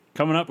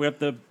 coming up. We have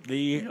the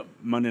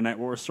Monday Night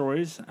War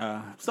Stories.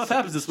 Stuff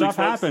happens this week, Stuff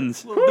folks.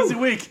 happens. A little busy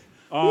week.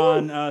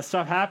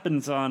 Stuff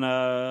happens on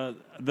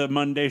the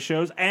Monday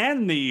shows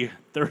and the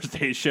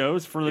Thursday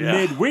shows for the Yeah.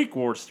 midweek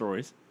War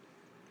Stories.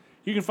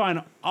 You can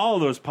find all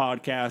of those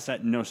podcasts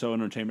at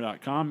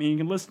NoSellEntertainment.com, and you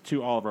can listen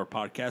to all of our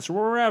podcasts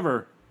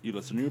wherever you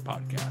listen to your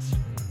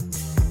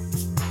podcasts.